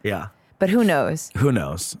itself. Yeah. But who knows? Who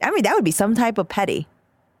knows? I mean, that would be some type of petty.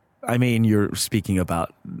 I mean, you're speaking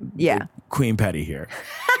about Queen Petty here.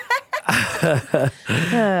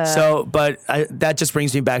 So, but that just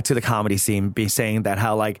brings me back to the comedy scene, saying that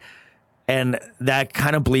how like, and that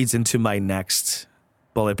kind of bleeds into my next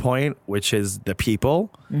bullet point, which is the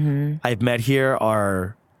people I've met here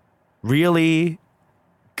are really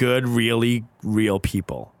good, really real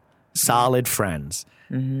people, solid friends.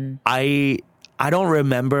 I don't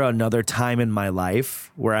remember another time in my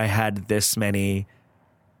life where I had this many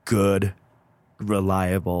good,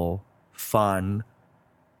 reliable, fun,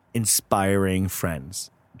 inspiring friends.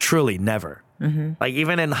 Truly, never. Like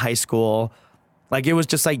even in high school, like it was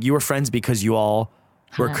just like you were friends because you all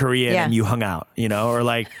were Korean and you hung out, you know, or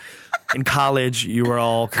like in college you were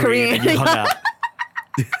all Korean and you hung out.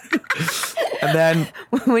 And then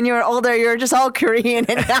when you were older, you were just all Korean.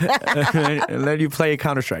 And then you play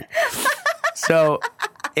Counter-Strike. So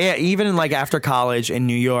even like after college in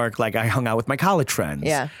New York, like I hung out with my college friends.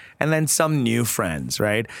 Yeah. And then some new friends,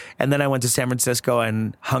 right? And then I went to San Francisco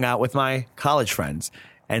and hung out with my college friends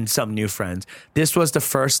and some new friends. This was the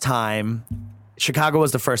first time, Chicago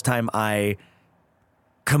was the first time I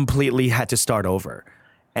completely had to start over.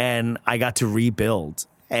 And I got to rebuild.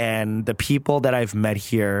 And the people that I've met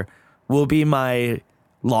here will be my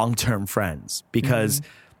long-term friends because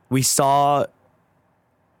we saw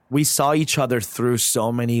each other through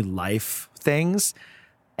so many life things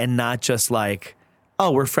and not just like,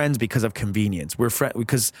 oh, we're friends because of convenience. We're friends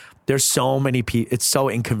because there's so many people. It's so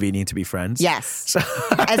inconvenient to be friends. Yes. So,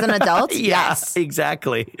 as an adult? Yes.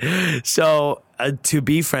 Exactly. So to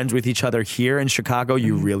be friends with each other here in Chicago,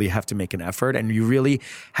 you really have to make an effort and you really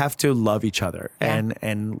have to love each other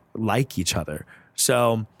and like each other.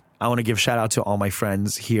 So I want to give shout out to all my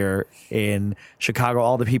friends here in Chicago,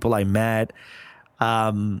 all the people I met.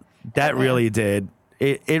 That really did.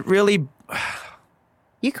 It really...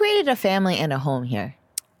 You created a family and a home here.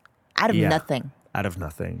 Out of nothing. Out of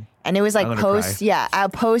nothing. And it was like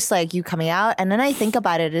post like you coming out. And then I think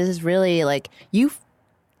about it, it is really like you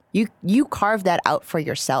carved that out for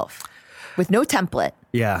yourself with no template.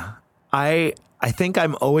 Yeah. I think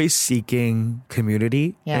I'm always seeking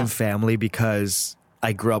community and family because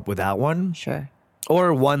I grew up without one. Sure.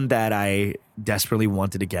 Or one that I desperately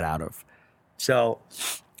wanted to get out of. So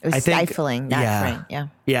it was stifling, that frame. Yeah.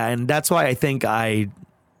 Yeah. And that's why I think I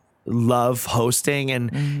love hosting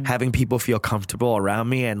and having people feel comfortable around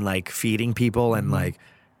me and like feeding people and like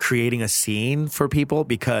creating a scene for people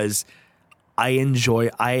because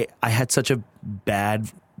I had such a bad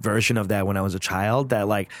version of that when I was a child that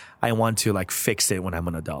like I want to like fix it when I'm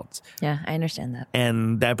an adult. Yeah, I understand that.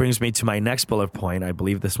 And that brings me to my next bullet point. I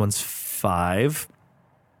believe this one's 5.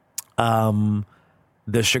 The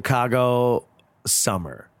Chicago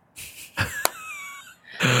summer.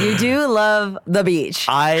 You do love the beach.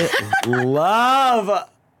 I love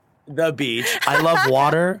the beach. I love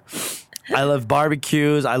water. I love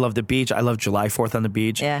barbecues. I love the beach. I love July 4th on the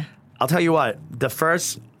beach. Yeah. I'll tell you what, the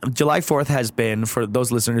first July 4th has been, for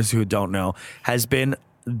those listeners who don't know, has been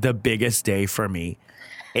the biggest day for me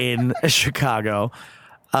in Chicago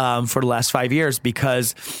for the last 5 years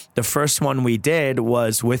because the first one we did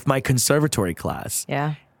was with my conservatory class.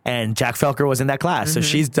 Yeah. And Jack Felker was in that class. So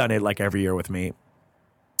she's done it like every year with me.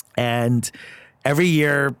 And every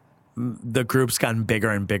year, the group's gotten bigger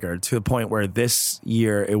and bigger to the point where this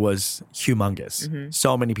year it was humongous.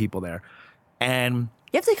 So many people there. And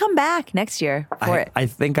you have to come back next year for it. I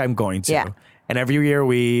think I'm going to. Yeah. And every year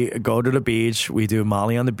we go to the beach, we do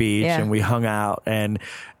Molly on the beach, and we hung out. And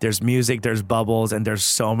there's music, there's bubbles, and there's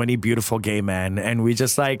so many beautiful gay men. And we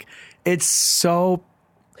just like, it's so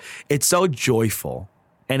joyful.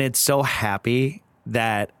 And it's so happy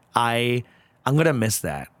that I'm going to miss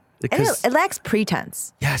that. And it lacks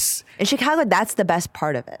pretense. Yes. In Chicago, that's the best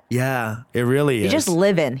part of it. Yeah, it really is. You just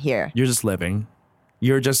live in here. You're just living.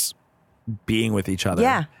 You're just being with each other.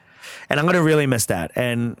 Yeah. And I'm going to really miss that.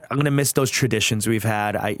 And I'm going to miss those traditions we've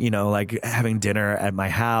had. Like having dinner at my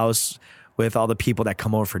house with all the people that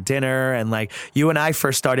come over for dinner. And like you and I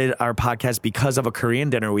first started our podcast because of a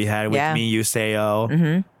Korean dinner we had with me, you,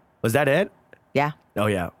 Seo. Was that it? Yeah. Oh,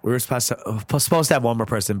 yeah. We were supposed to have one more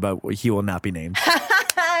person, but he will not be named.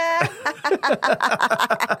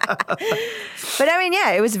 But I mean,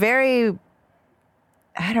 yeah, it was very,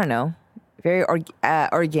 I don't know, very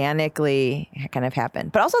organically kind of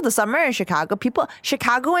happened. But also the summer in Chicago,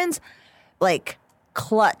 Chicagoans like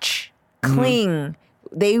clutch, cling.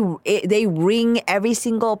 They wring every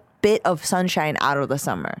single bit of sunshine out of the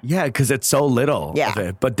summer. Yeah, because it's so little of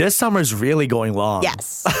it. But this summer's really going long.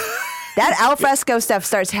 Yes. That alfresco stuff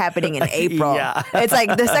starts happening in April. Yeah. It's like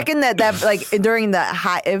the second that like during the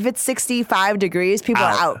high, if it's 65 degrees, people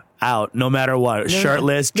are out. Out, no matter what.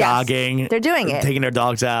 Shirtless, jogging. They're doing it. Taking their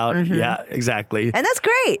dogs out. Yeah, exactly. And that's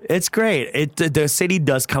great. It's great. The city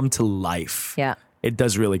does come to life. Yeah. It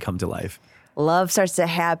does really come to life. Love starts to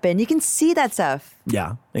happen. You can see that stuff.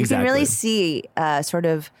 Yeah, exactly. You can really see sort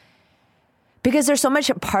of, because there's so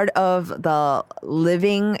much part of the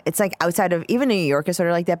living. It's like outside of, even New York is sort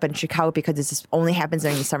of like that, but in Chicago, because this only happens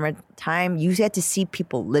during the summertime, you get to see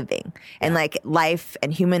people living and like life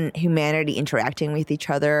and humanity interacting with each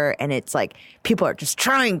other. And it's like people are just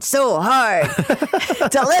trying so hard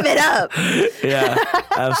to live it up. Yeah,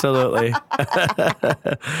 absolutely.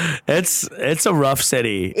 It's a rough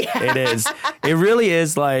city. Yeah. It is. It really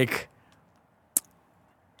is like,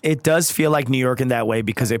 it does feel like New York in that way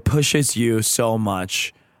because it pushes you so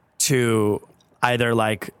much to either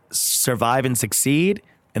like survive and succeed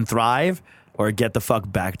and thrive or get the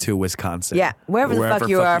fuck back to Wisconsin. Yeah, wherever the fuck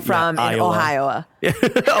you are from in Ohio.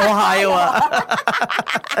 Ohio.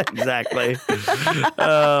 Exactly.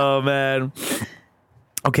 Oh, man.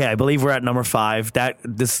 Okay, I believe we're at number 5.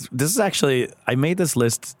 This is actually, I made this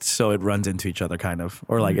list so it runs into each other kind of,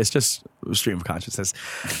 or like it's just stream of consciousness.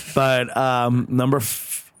 But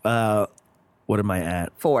what am I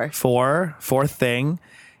at? 4. Fourth thing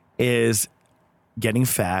is getting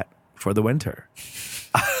fat for the winter.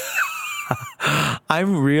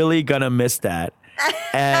 I'm really gonna miss that.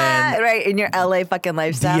 And right, in your LA fucking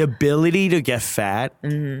lifestyle. the ability to get fat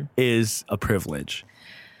is a privilege.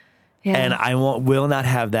 Yeah. And I will not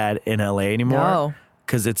have that in LA anymore. No.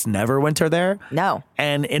 Because it's never winter there. No.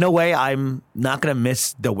 And in a way, I'm not going to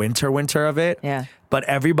miss the winter of it. Yeah. But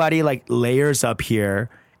everybody like layers up here.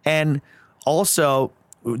 And also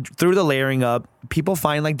through the layering up, people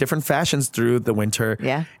find like different fashions through the winter.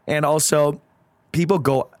 Yeah. And also people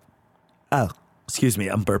go, excuse me,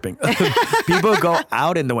 I'm burping. People go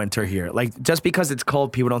out in the winter here. Like just because it's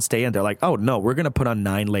cold, people don't stay in. They're like, oh no, we're going to put on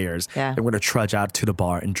 9 layers. Yeah. And we're going to trudge out to the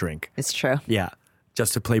bar and drink. It's true. Yeah.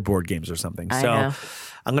 Just to play board games or something. I So know.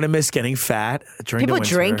 I'm going to miss getting fat during People the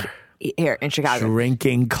winter. drink here in Chicago.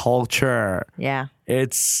 Drinking culture. Yeah.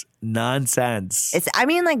 It's nonsense. I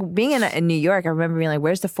mean, like being in New York, I remember being like,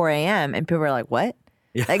 where's the 4 a.m.? And people were like, what?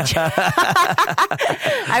 Like,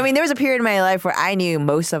 I mean, there was a period in my life where I knew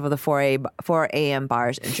most of the 4 a.m.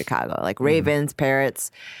 bars in Chicago, like Ravens,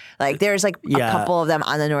 Parrots. Like there's like a couple of them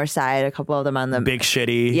on the north side, a couple of them on the Big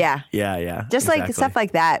Shitty. Yeah. Yeah. Just like stuff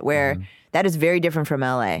like that, where that is very different from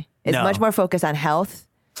LA. It's much more focused on health,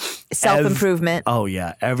 self-improvement. Oh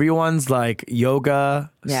yeah. Everyone's like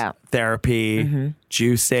yoga, therapy,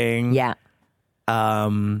 juicing. Yeah.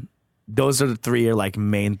 Those are the 3 like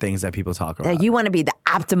main things that people talk about. Like you want to be the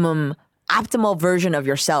optimal version of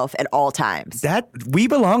yourself at all times. That we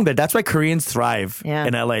belong there. That's why Koreans thrive Yeah.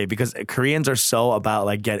 in LA, because Koreans are so about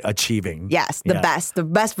like achieving. Yes, the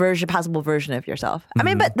best version, possible version of yourself. I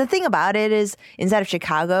mean, but the thing about it is, inside of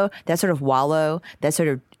Chicago, that sort of wallow, that sort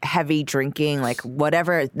of heavy drinking, like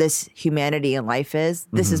whatever this humanity in life is,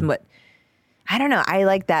 this is what, I don't know. I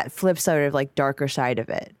like that flip sort of like darker side of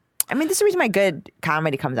it. I mean, this is the reason my good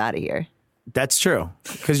comedy comes out of here. That's true,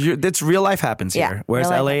 because it's real life happens here. Whereas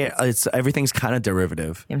LA, everything's kind of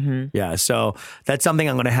derivative. Yeah, so that's something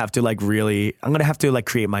I'm gonna have to like really. I'm gonna have to like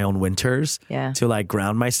create my own winters to like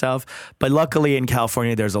ground myself. But luckily in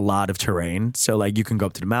California, there's a lot of terrain, so like you can go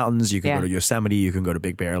up to the mountains, you can go to Yosemite, you can go to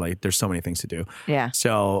Big Bear. Like there's so many things to do. Yeah.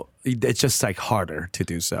 So it's just like harder to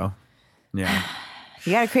do so. Yeah.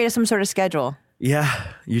 You got to create some sort of schedule.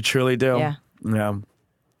 Yeah, you truly do. Yeah.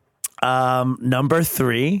 Number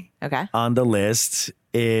 3 on the list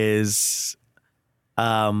is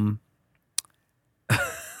number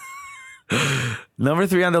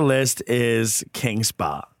 3 on the list is King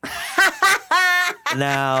Spa.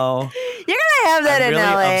 Now you're gonna have that in really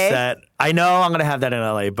LA. Upset. I know I'm gonna have that in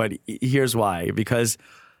LA, but here's why. Because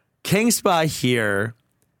King Spa here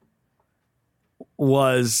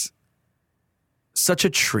was such a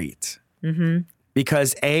treat.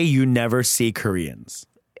 Because you never see Koreans.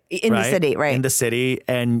 In the city, right? In the city,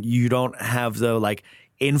 and you don't have the like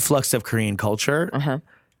influx of Korean culture.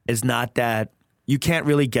 It's not that you can't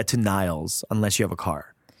really get to Niles unless you have a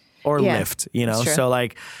car or Lyft, you know? So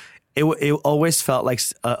like it always felt like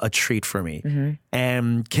a treat for me.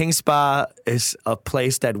 And King Spa is a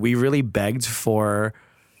place that we really begged for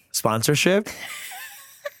sponsorship.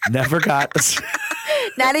 Never got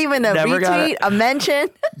not even a retweet, a mention.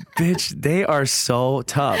 Bitch, they are so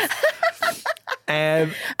tough.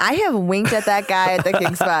 And I have winked at that guy at the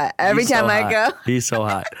King Spot every time I go. He's so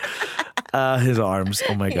hot. His arms.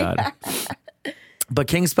 Oh my God. But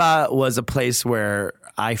King Spot was a place where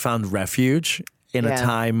I found refuge in a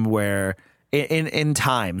time where, in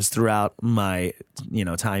times throughout my,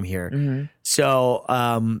 time here. So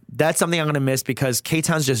that's something I'm going to miss, because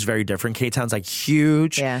K-Town's just very different. K-Town's like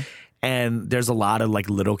huge. Yeah. And there's a lot of like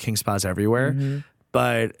little King Spas everywhere.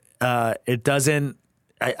 But it doesn't,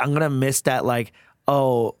 I'm going to miss that like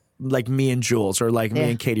me and Jules or like me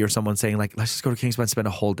and Katie or someone saying like, let's just go to King Spa and spend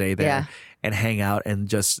a whole day there and hang out and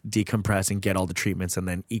just decompress and get all the treatments and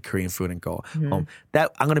then eat Korean food and go home.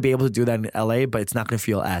 That I'm going to be able to do that in LA, but it's not going to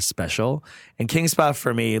feel as special. And King Spa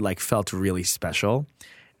for me like felt really special.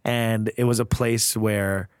 And it was a place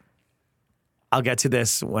where I'll get to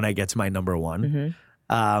this when I get to my number 1.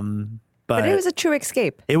 But it was a true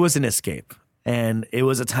escape. It was an escape. And it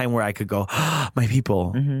was a time where I could go, my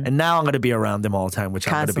people. And now I'm going to be around them all the time, which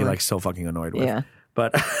I'm going to be like so fucking annoyed with. Yeah.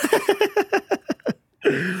 But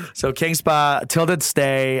so King Spa, till this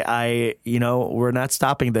day, we're not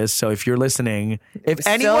stopping this. So if you're listening, if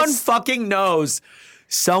anyone fucking knows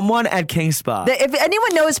someone at King Spa. If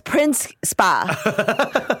anyone knows Prince Spa.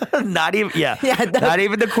 Not even, not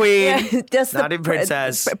even the queen. Just not even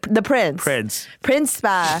princess. The prince. Prince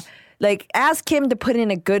Spa. Like, ask him to put in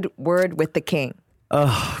a good word with the king.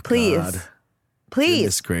 Oh, please. God. Please.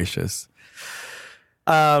 Goodness gracious.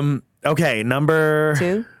 Okay, number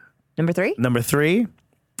 2? Number 3? Number 3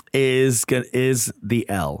 is the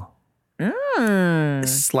L. /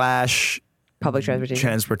 public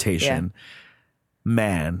transportation. Yeah.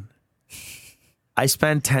 Man, I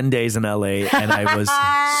spent 10 days in LA and I was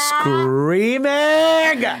screaming.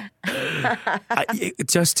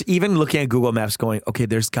 Just even looking at Google Maps going, okay,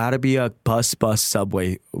 there's got to be a bus,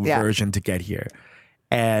 subway version to get here.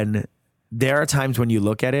 And there are times when you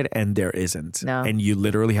look at it and there isn't. No. And you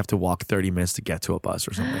literally have to walk 30 minutes to get to a bus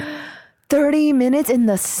or something. 30 minutes in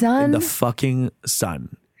the sun? In the fucking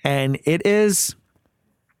sun. And it is...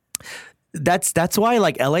 That's why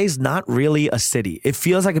like LA is not really a city. It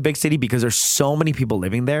feels like a big city because there's so many people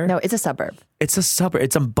living there. No, it's a suburb. It's a suburb.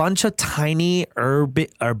 It's a bunch of tiny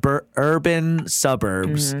urban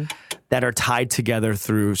suburbs that are tied together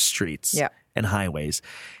through streets and highways.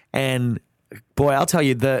 And boy, I'll tell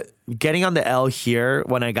you, getting on the L here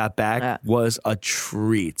when I got back was a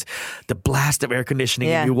treat. The blast of air conditioning,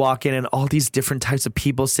 and you walk in and all these different types of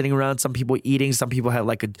people sitting around, some people eating, some people have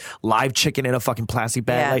like a live chicken in a fucking plastic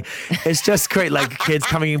bag. Yeah. Like, it's just great. Like kids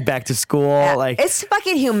coming back to school. Yeah. Like, it's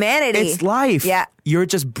fucking humanity. it's life. Yeah. You're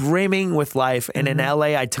just brimming with life. And in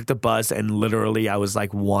LA, I took the bus and literally I was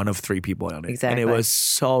like one of 3 people on it. Exactly. And it was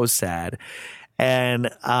so sad. And,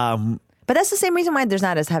 but that's the same reason why there's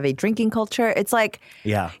not as heavy drinking culture. It's like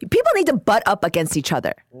people need to butt up against each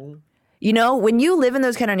other. You know, when you live in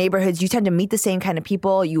those kind of neighborhoods, you tend to meet the same kind of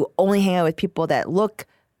people. You only hang out with people that look,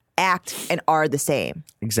 act, and are the same.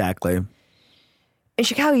 Exactly. In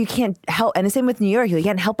Chicago, you can't help, and the same with New York, you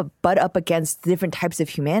can't help but butt up against different types of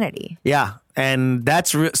humanity. Yeah, and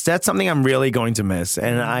that's something I'm really going to miss.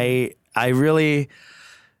 And I really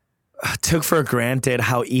took for granted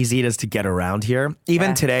how easy it is to get around here.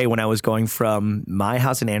 Even today, when I was going from my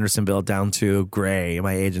house in Andersonville down to Gray,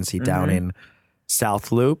 my agency down in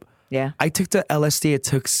South Loop, I took the LSD. It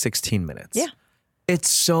took 16 minutes. Yeah. It's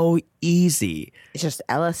so easy. It's just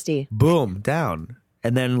LSD. Boom, down.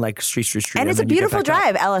 And then like street. And it's a beautiful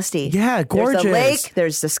drive, LSD. Yeah, gorgeous. There's the lake,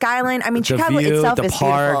 there's the skyline. I mean, Chicago view, itself the is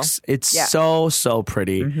parks. beautiful. It's so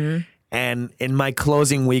pretty. And in my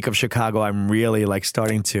closing week of Chicago, I'm really like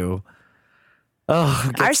starting to get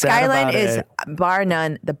Our sad skyline about is it. bar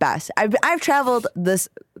none the best. I've traveled this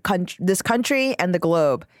country and the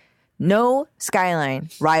globe. No skyline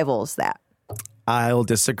rivals that. I'll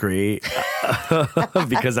disagree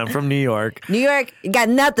because I'm from New York. New York, you got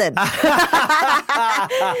nothing.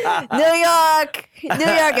 New York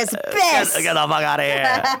is pissed. Get the fuck out of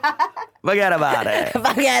here. Forget about it.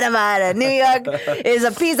 Forget about it. New York is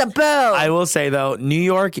a piece of poo. I will say though, New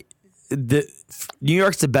York's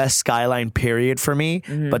the best skyline period for me,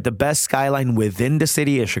 but the best skyline within the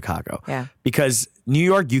city is Chicago. Yeah. Because New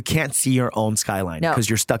York, you can't see your own skyline because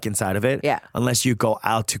you're stuck inside of it. Yeah. Unless you go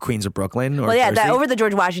out to Queens or Brooklyn or Well, yeah, Jersey. over the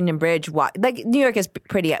George Washington Bridge, like New York is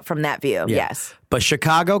pretty from that view. Yeah. Yes. But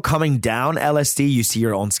Chicago, coming down LSD, you see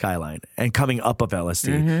your own skyline, and coming up of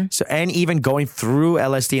LSD. So, and even going through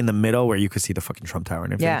LSD in the middle, where you could see the fucking Trump Tower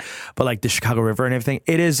and everything. Yeah. But like the Chicago River and everything,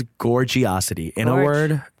 it is gorgiosity. In a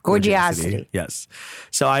word, Gorgiosity. Yes.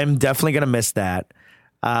 So I'm definitely gonna miss that.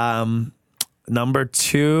 Number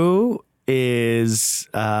 2 is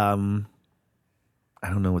I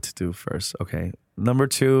don't know what to do first. Okay. Number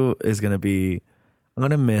 2 is gonna be I'm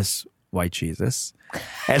gonna miss white Jesus.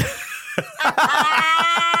 And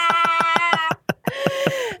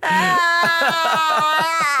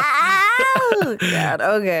Oh, God.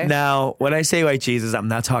 Okay. now, when I say white Jesus, I'm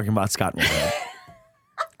not talking about Scott Moore.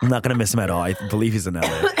 I'm not gonna miss him at all. I believe he's in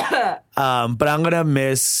LA. But I'm gonna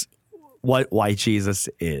miss what white Jesus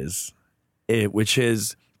is, which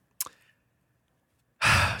is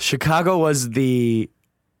Chicago was the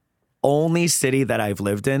only city that I've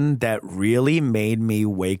lived in that really made me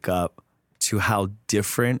wake up to how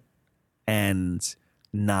different and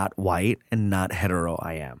not white and not hetero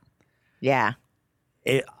I am. Yeah.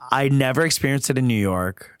 I never experienced it in New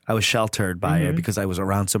York. I was sheltered by it because I was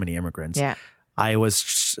around so many immigrants. Yeah. I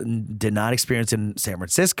did not experience it in San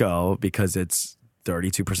Francisco because it's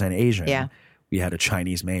 32% Asian. Yeah. We had a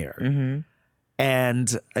Chinese mayor.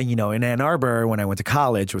 And, in Ann Arbor, when I went to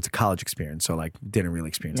college, it was a college experience. So, like, didn't really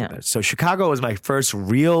experience it there. So, Chicago was my first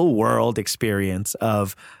real world experience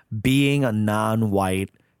of being a non-white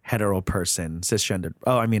hetero person, cisgendered.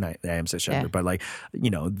 Oh, I mean, I am cisgendered, but, like,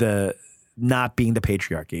 the not being the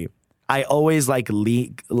patriarchy. I always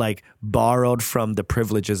borrowed from the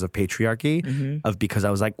privileges of patriarchy because I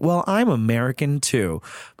was like, well, I'm American too.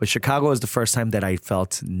 But Chicago was the first time that I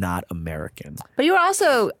felt not American. But you were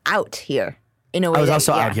also out here in a way. I was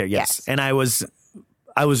also out here, yes. And I was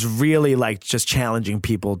really like just challenging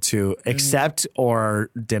people to accept or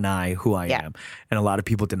deny who I am. And a lot of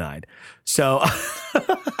people denied. So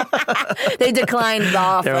they declined the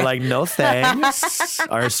offer. they were like, no thanks.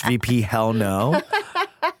 RSVP, hell no.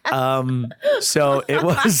 So it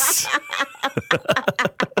was.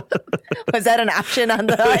 Was that an option on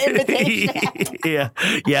the invitation? Yeah.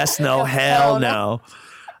 Yes, no, hell no.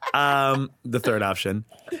 The third option.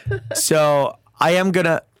 So I don't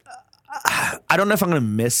know if I'm going to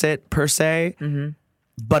miss it per se,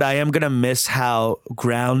 but I am going to miss how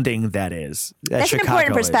grounding that is. That's Chicago an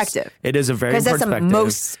important is. perspective. It is a very Because important that's perspective.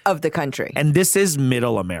 most of the country. And this is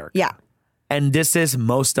middle America. Yeah. And this is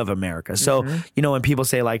most of America. So, when people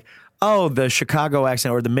say like, oh, the Chicago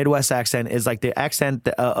accent or the Midwest accent is like the accent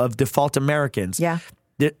of default Americans. Yeah.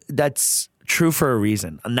 That's true for a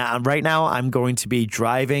reason. Now, right now, I'm going to be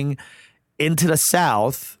driving into the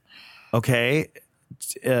South, okay,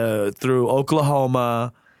 through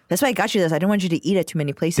Oklahoma, That's why I got you this. I didn't want you to eat at too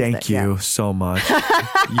many places. Thank you so much.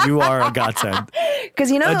 You are a godsend.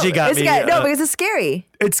 Because Eunji got me, because it's scary.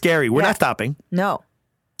 It's scary. We're not stopping. No.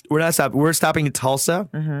 We're not stopping. We're stopping in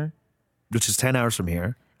Tulsa, which is 10 hours from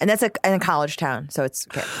here. And that's in a college town, so it's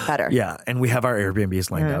better. Yeah, and we have our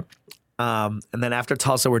Airbnbs lined up. And then after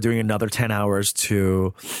Tulsa, we're doing another 10 hours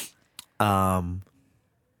to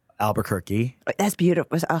Albuquerque. That's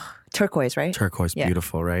beautiful. Turquoise, right? Turquoise,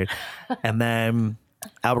 beautiful, right? And then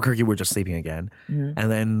Albuquerque, we're just sleeping again. And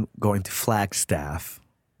then going to Flagstaff,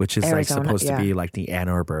 which is Arizona, supposed to be like the Ann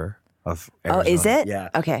Arbor of Arizona. Oh, is it? Yeah.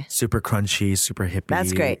 Okay. Super crunchy, super hippie.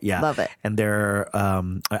 That's great. Yeah. Love it. And they're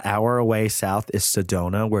an hour away south is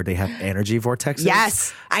Sedona, where they have energy vortexes.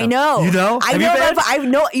 Yes, I know. You know? I Have know. you been? I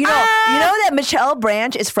know. You know that Michelle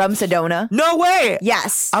Branch is from Sedona. No way.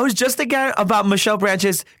 Yes. I was just thinking about Michelle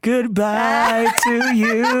Branch's "Goodbye to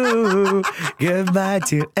You, goodbye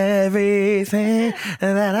to everything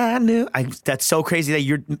that I knew." That's so crazy that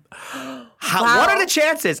you're. What are the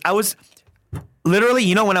chances? I was literally,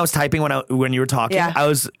 you know, when I was typing when you were talking, I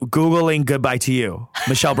was Googling "Goodbye to You,"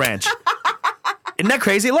 Michelle Branch. Isn't that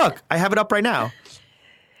crazy? Look, I have it up right now.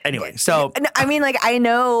 Anyway, so I mean, like, I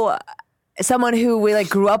know someone who we like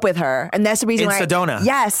grew up with her, and that's the reason in why. Sedona.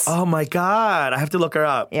 Yes. Oh my God, I have to look her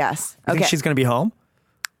up. Yes. You think she's gonna be home?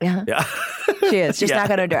 Yeah. Yeah. She is. She's not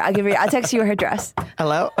gonna do it. I'll text you her address.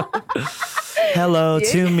 Hello. Hello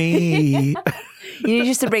to me. You need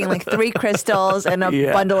just to bring like 3 crystals and a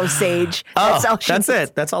bundle of sage. That's all she needs.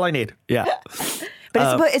 it. That's all I need. Yeah.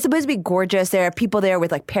 But it's supposed to be gorgeous. There are people there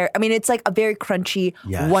with like I mean, it's like a very crunchy,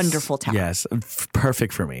 wonderful town. Yes.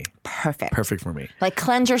 Perfect for me. Perfect. Perfect for me. Like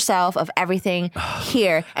cleanse yourself of everything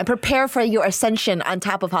here and prepare for your ascension on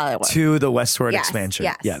top of Hollywood. To the westward expansion.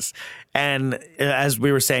 Yes. And as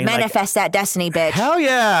we were saying, manifest that destiny, bitch. Hell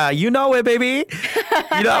yeah. You know it, baby.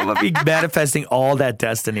 You know, I'm going to be manifesting all that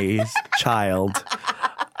destiny, child.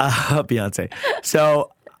 Beyonce.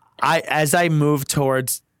 So as I move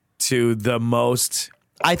towards to the most,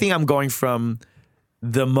 I think I'm going from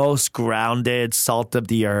the most grounded, salt of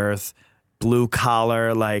the earth, blue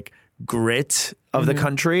collar, like grit of the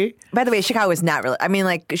country. By the way, Chicago is not really. I mean,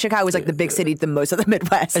 like Chicago is like the big city, the most of the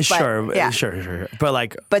Midwest. But, Sure.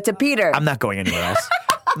 But to Peter, I'm not going anywhere else.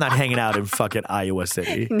 I'm not hanging out in fucking Iowa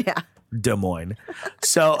City. Yeah. Des Moines.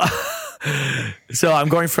 So I'm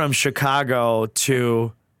going from Chicago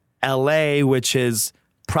to LA, which is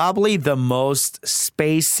probably the most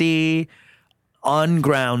spacey,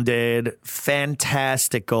 ungrounded,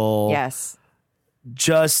 fantastical. Yes.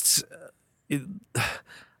 Just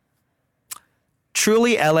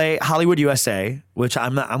truly LA, Hollywood, USA, which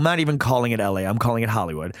I'm not even calling it LA. I'm calling it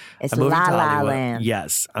Hollywood. It's I'm moving La to La Hollywood. Land.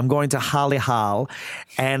 Yes. I'm going to Hall.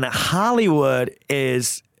 And Hollywood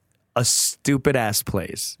is a stupid ass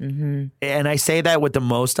place. Mm-hmm. And I say that with the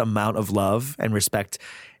most amount of love and respect,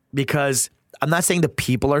 because I'm not saying the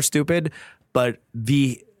people are stupid, but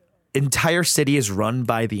the entire city is run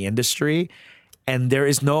by the industry, and there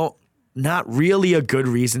is not really a good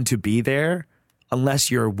reason to be there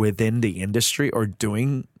unless you're within the industry or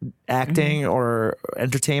doing acting or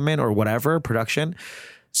entertainment or whatever, production.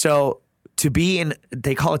 So to be in,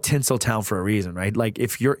 they call it Tinsel Town for a reason, right? Like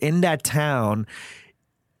if you're in that town,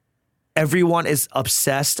 everyone is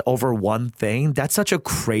obsessed over one thing. That's such a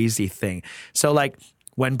crazy thing. So like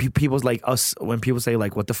when people like us, when people say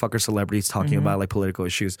like, what the fuck are celebrities talking about, like political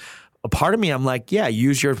issues? A part of me, I'm like, yeah,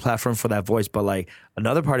 use your platform for that voice. But like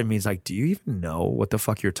another part of me is like, do you even know what the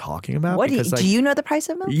fuck you're talking about? What because, do you know the price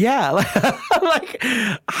of milk? Yeah. Like,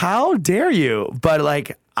 how dare you? But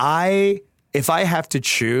like, if I have to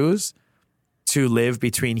choose to live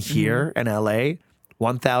between here and LA,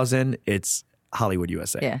 1,000, it's Hollywood,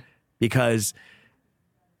 USA. Yeah. Because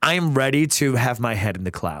I'm ready to have my head in the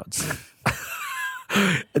clouds.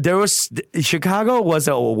 Chicago was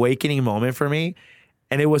an awakening moment for me.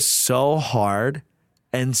 And it was so hard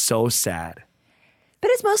and so sad.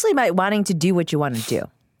 But it's mostly about wanting to do what you want to do.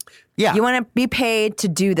 Yeah. You want to be paid to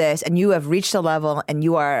do this, and you have reached a level, and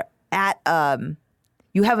you are at,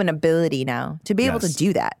 you have an ability now to be able to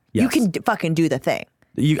do that. Yes. You can fucking do the thing.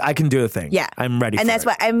 I can do the thing. Yeah. I'm ready for it. And that's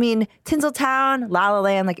what, I mean, Tinseltown, La La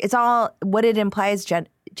Land, like it's all, what it implies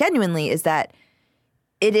genuinely is that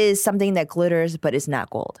it is something that glitters, but is not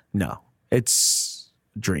gold. No, it's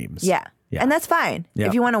dreams. Yeah. Yeah. And that's fine. Yeah.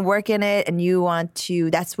 If you want to work in it and you want to,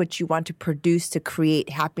 that's what you want to produce to create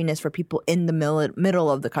happiness for people in the middle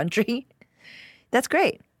of the country. That's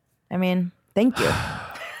great. I mean, thank you.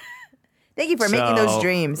 Thank you for making those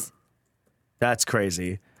dreams. That's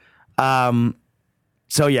crazy.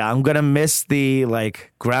 So yeah, I'm going to miss the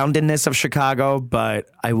like groundedness of Chicago, but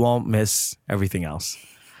I won't miss everything else.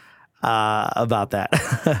 about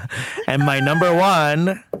that. And my number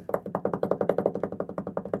one,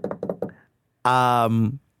 I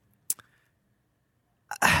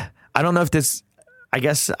don't know if this, I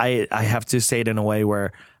guess I have to say it in a way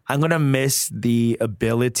where I'm going to miss the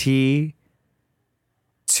ability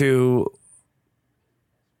to,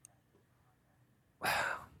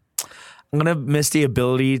 I'm going to miss the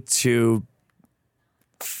ability to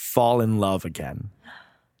fall in love again.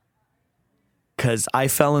 Because I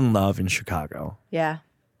fell in love in Chicago. Yeah.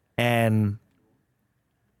 And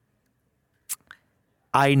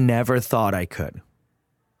I never thought I could.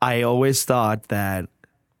 I always thought that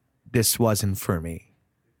this wasn't for me.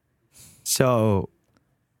 So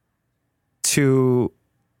to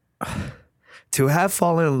have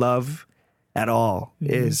fallen in love at all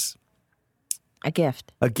is a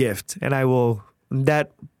gift. A gift. And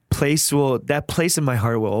that place in my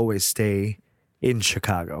heart will always stay in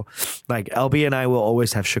Chicago. Like LB and I will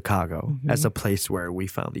always have Chicago as a place where we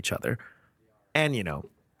found each other. And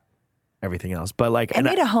everything else. But like and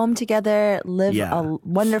made a home together, live a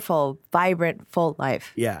wonderful, vibrant, full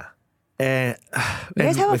life. Yeah. And you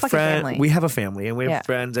guys have a fucking family. We have a family and we have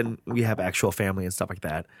friends and we have actual family and stuff like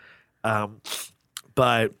that.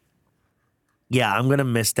 But yeah, I'm gonna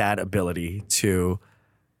miss that ability to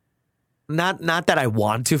not that I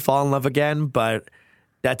want to fall in love again, but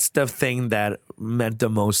that's the thing that meant the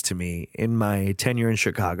most to me in my tenure in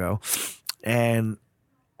Chicago. And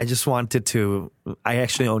I just wanted to, I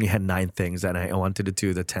actually only had 9 things and I wanted to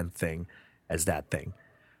do the 10th thing as that thing.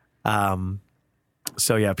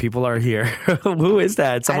 So yeah, people are here. Who is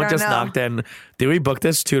that? Someone just knocked in. Did we book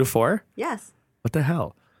this 2 to 4? Yes. What the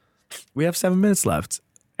hell? We have 7 minutes left.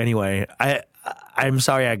 Anyway, I'm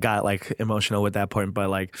sorry I got like emotional with that point,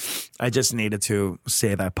 but like I just needed to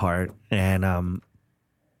say that part. And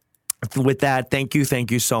with that, thank you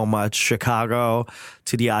so much, Chicago,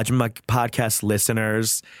 to the Ajima podcast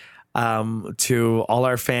listeners, to all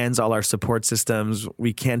our fans, all our support systems.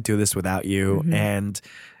 We can't do this without you. And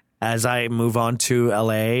as I move on to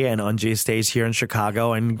LA and Eunji stays here in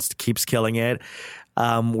Chicago and keeps killing it,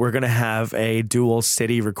 we're going to have a dual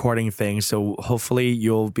city recording thing. So hopefully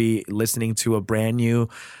you'll be listening to a brand new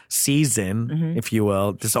season, if you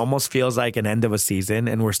will. This almost feels like an end of a season,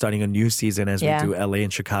 and we're starting a new season as we do LA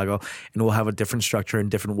and Chicago. And we'll have a different structure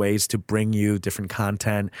and different ways to bring you different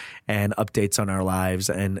content and updates on our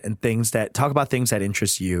lives and things that talk about things that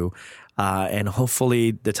interest you. And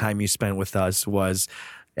hopefully the time you spent with us was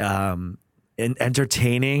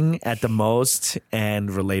entertaining at the most and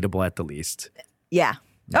relatable at the least. Yeah.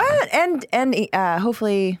 And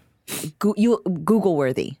hopefully Google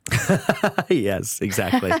worthy. Yes,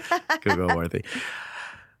 exactly. Google worthy.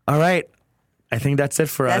 All right. I think that's it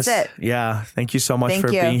for us. That's it. Yeah. Thank you so much for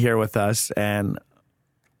being here with us. And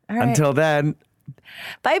until then,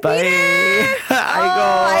 bye, bye. Peter.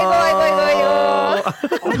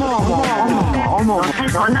 어머,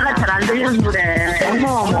 전화가 잘 안 들리는 노래. 어머,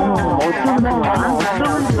 어떻게 하는 거야?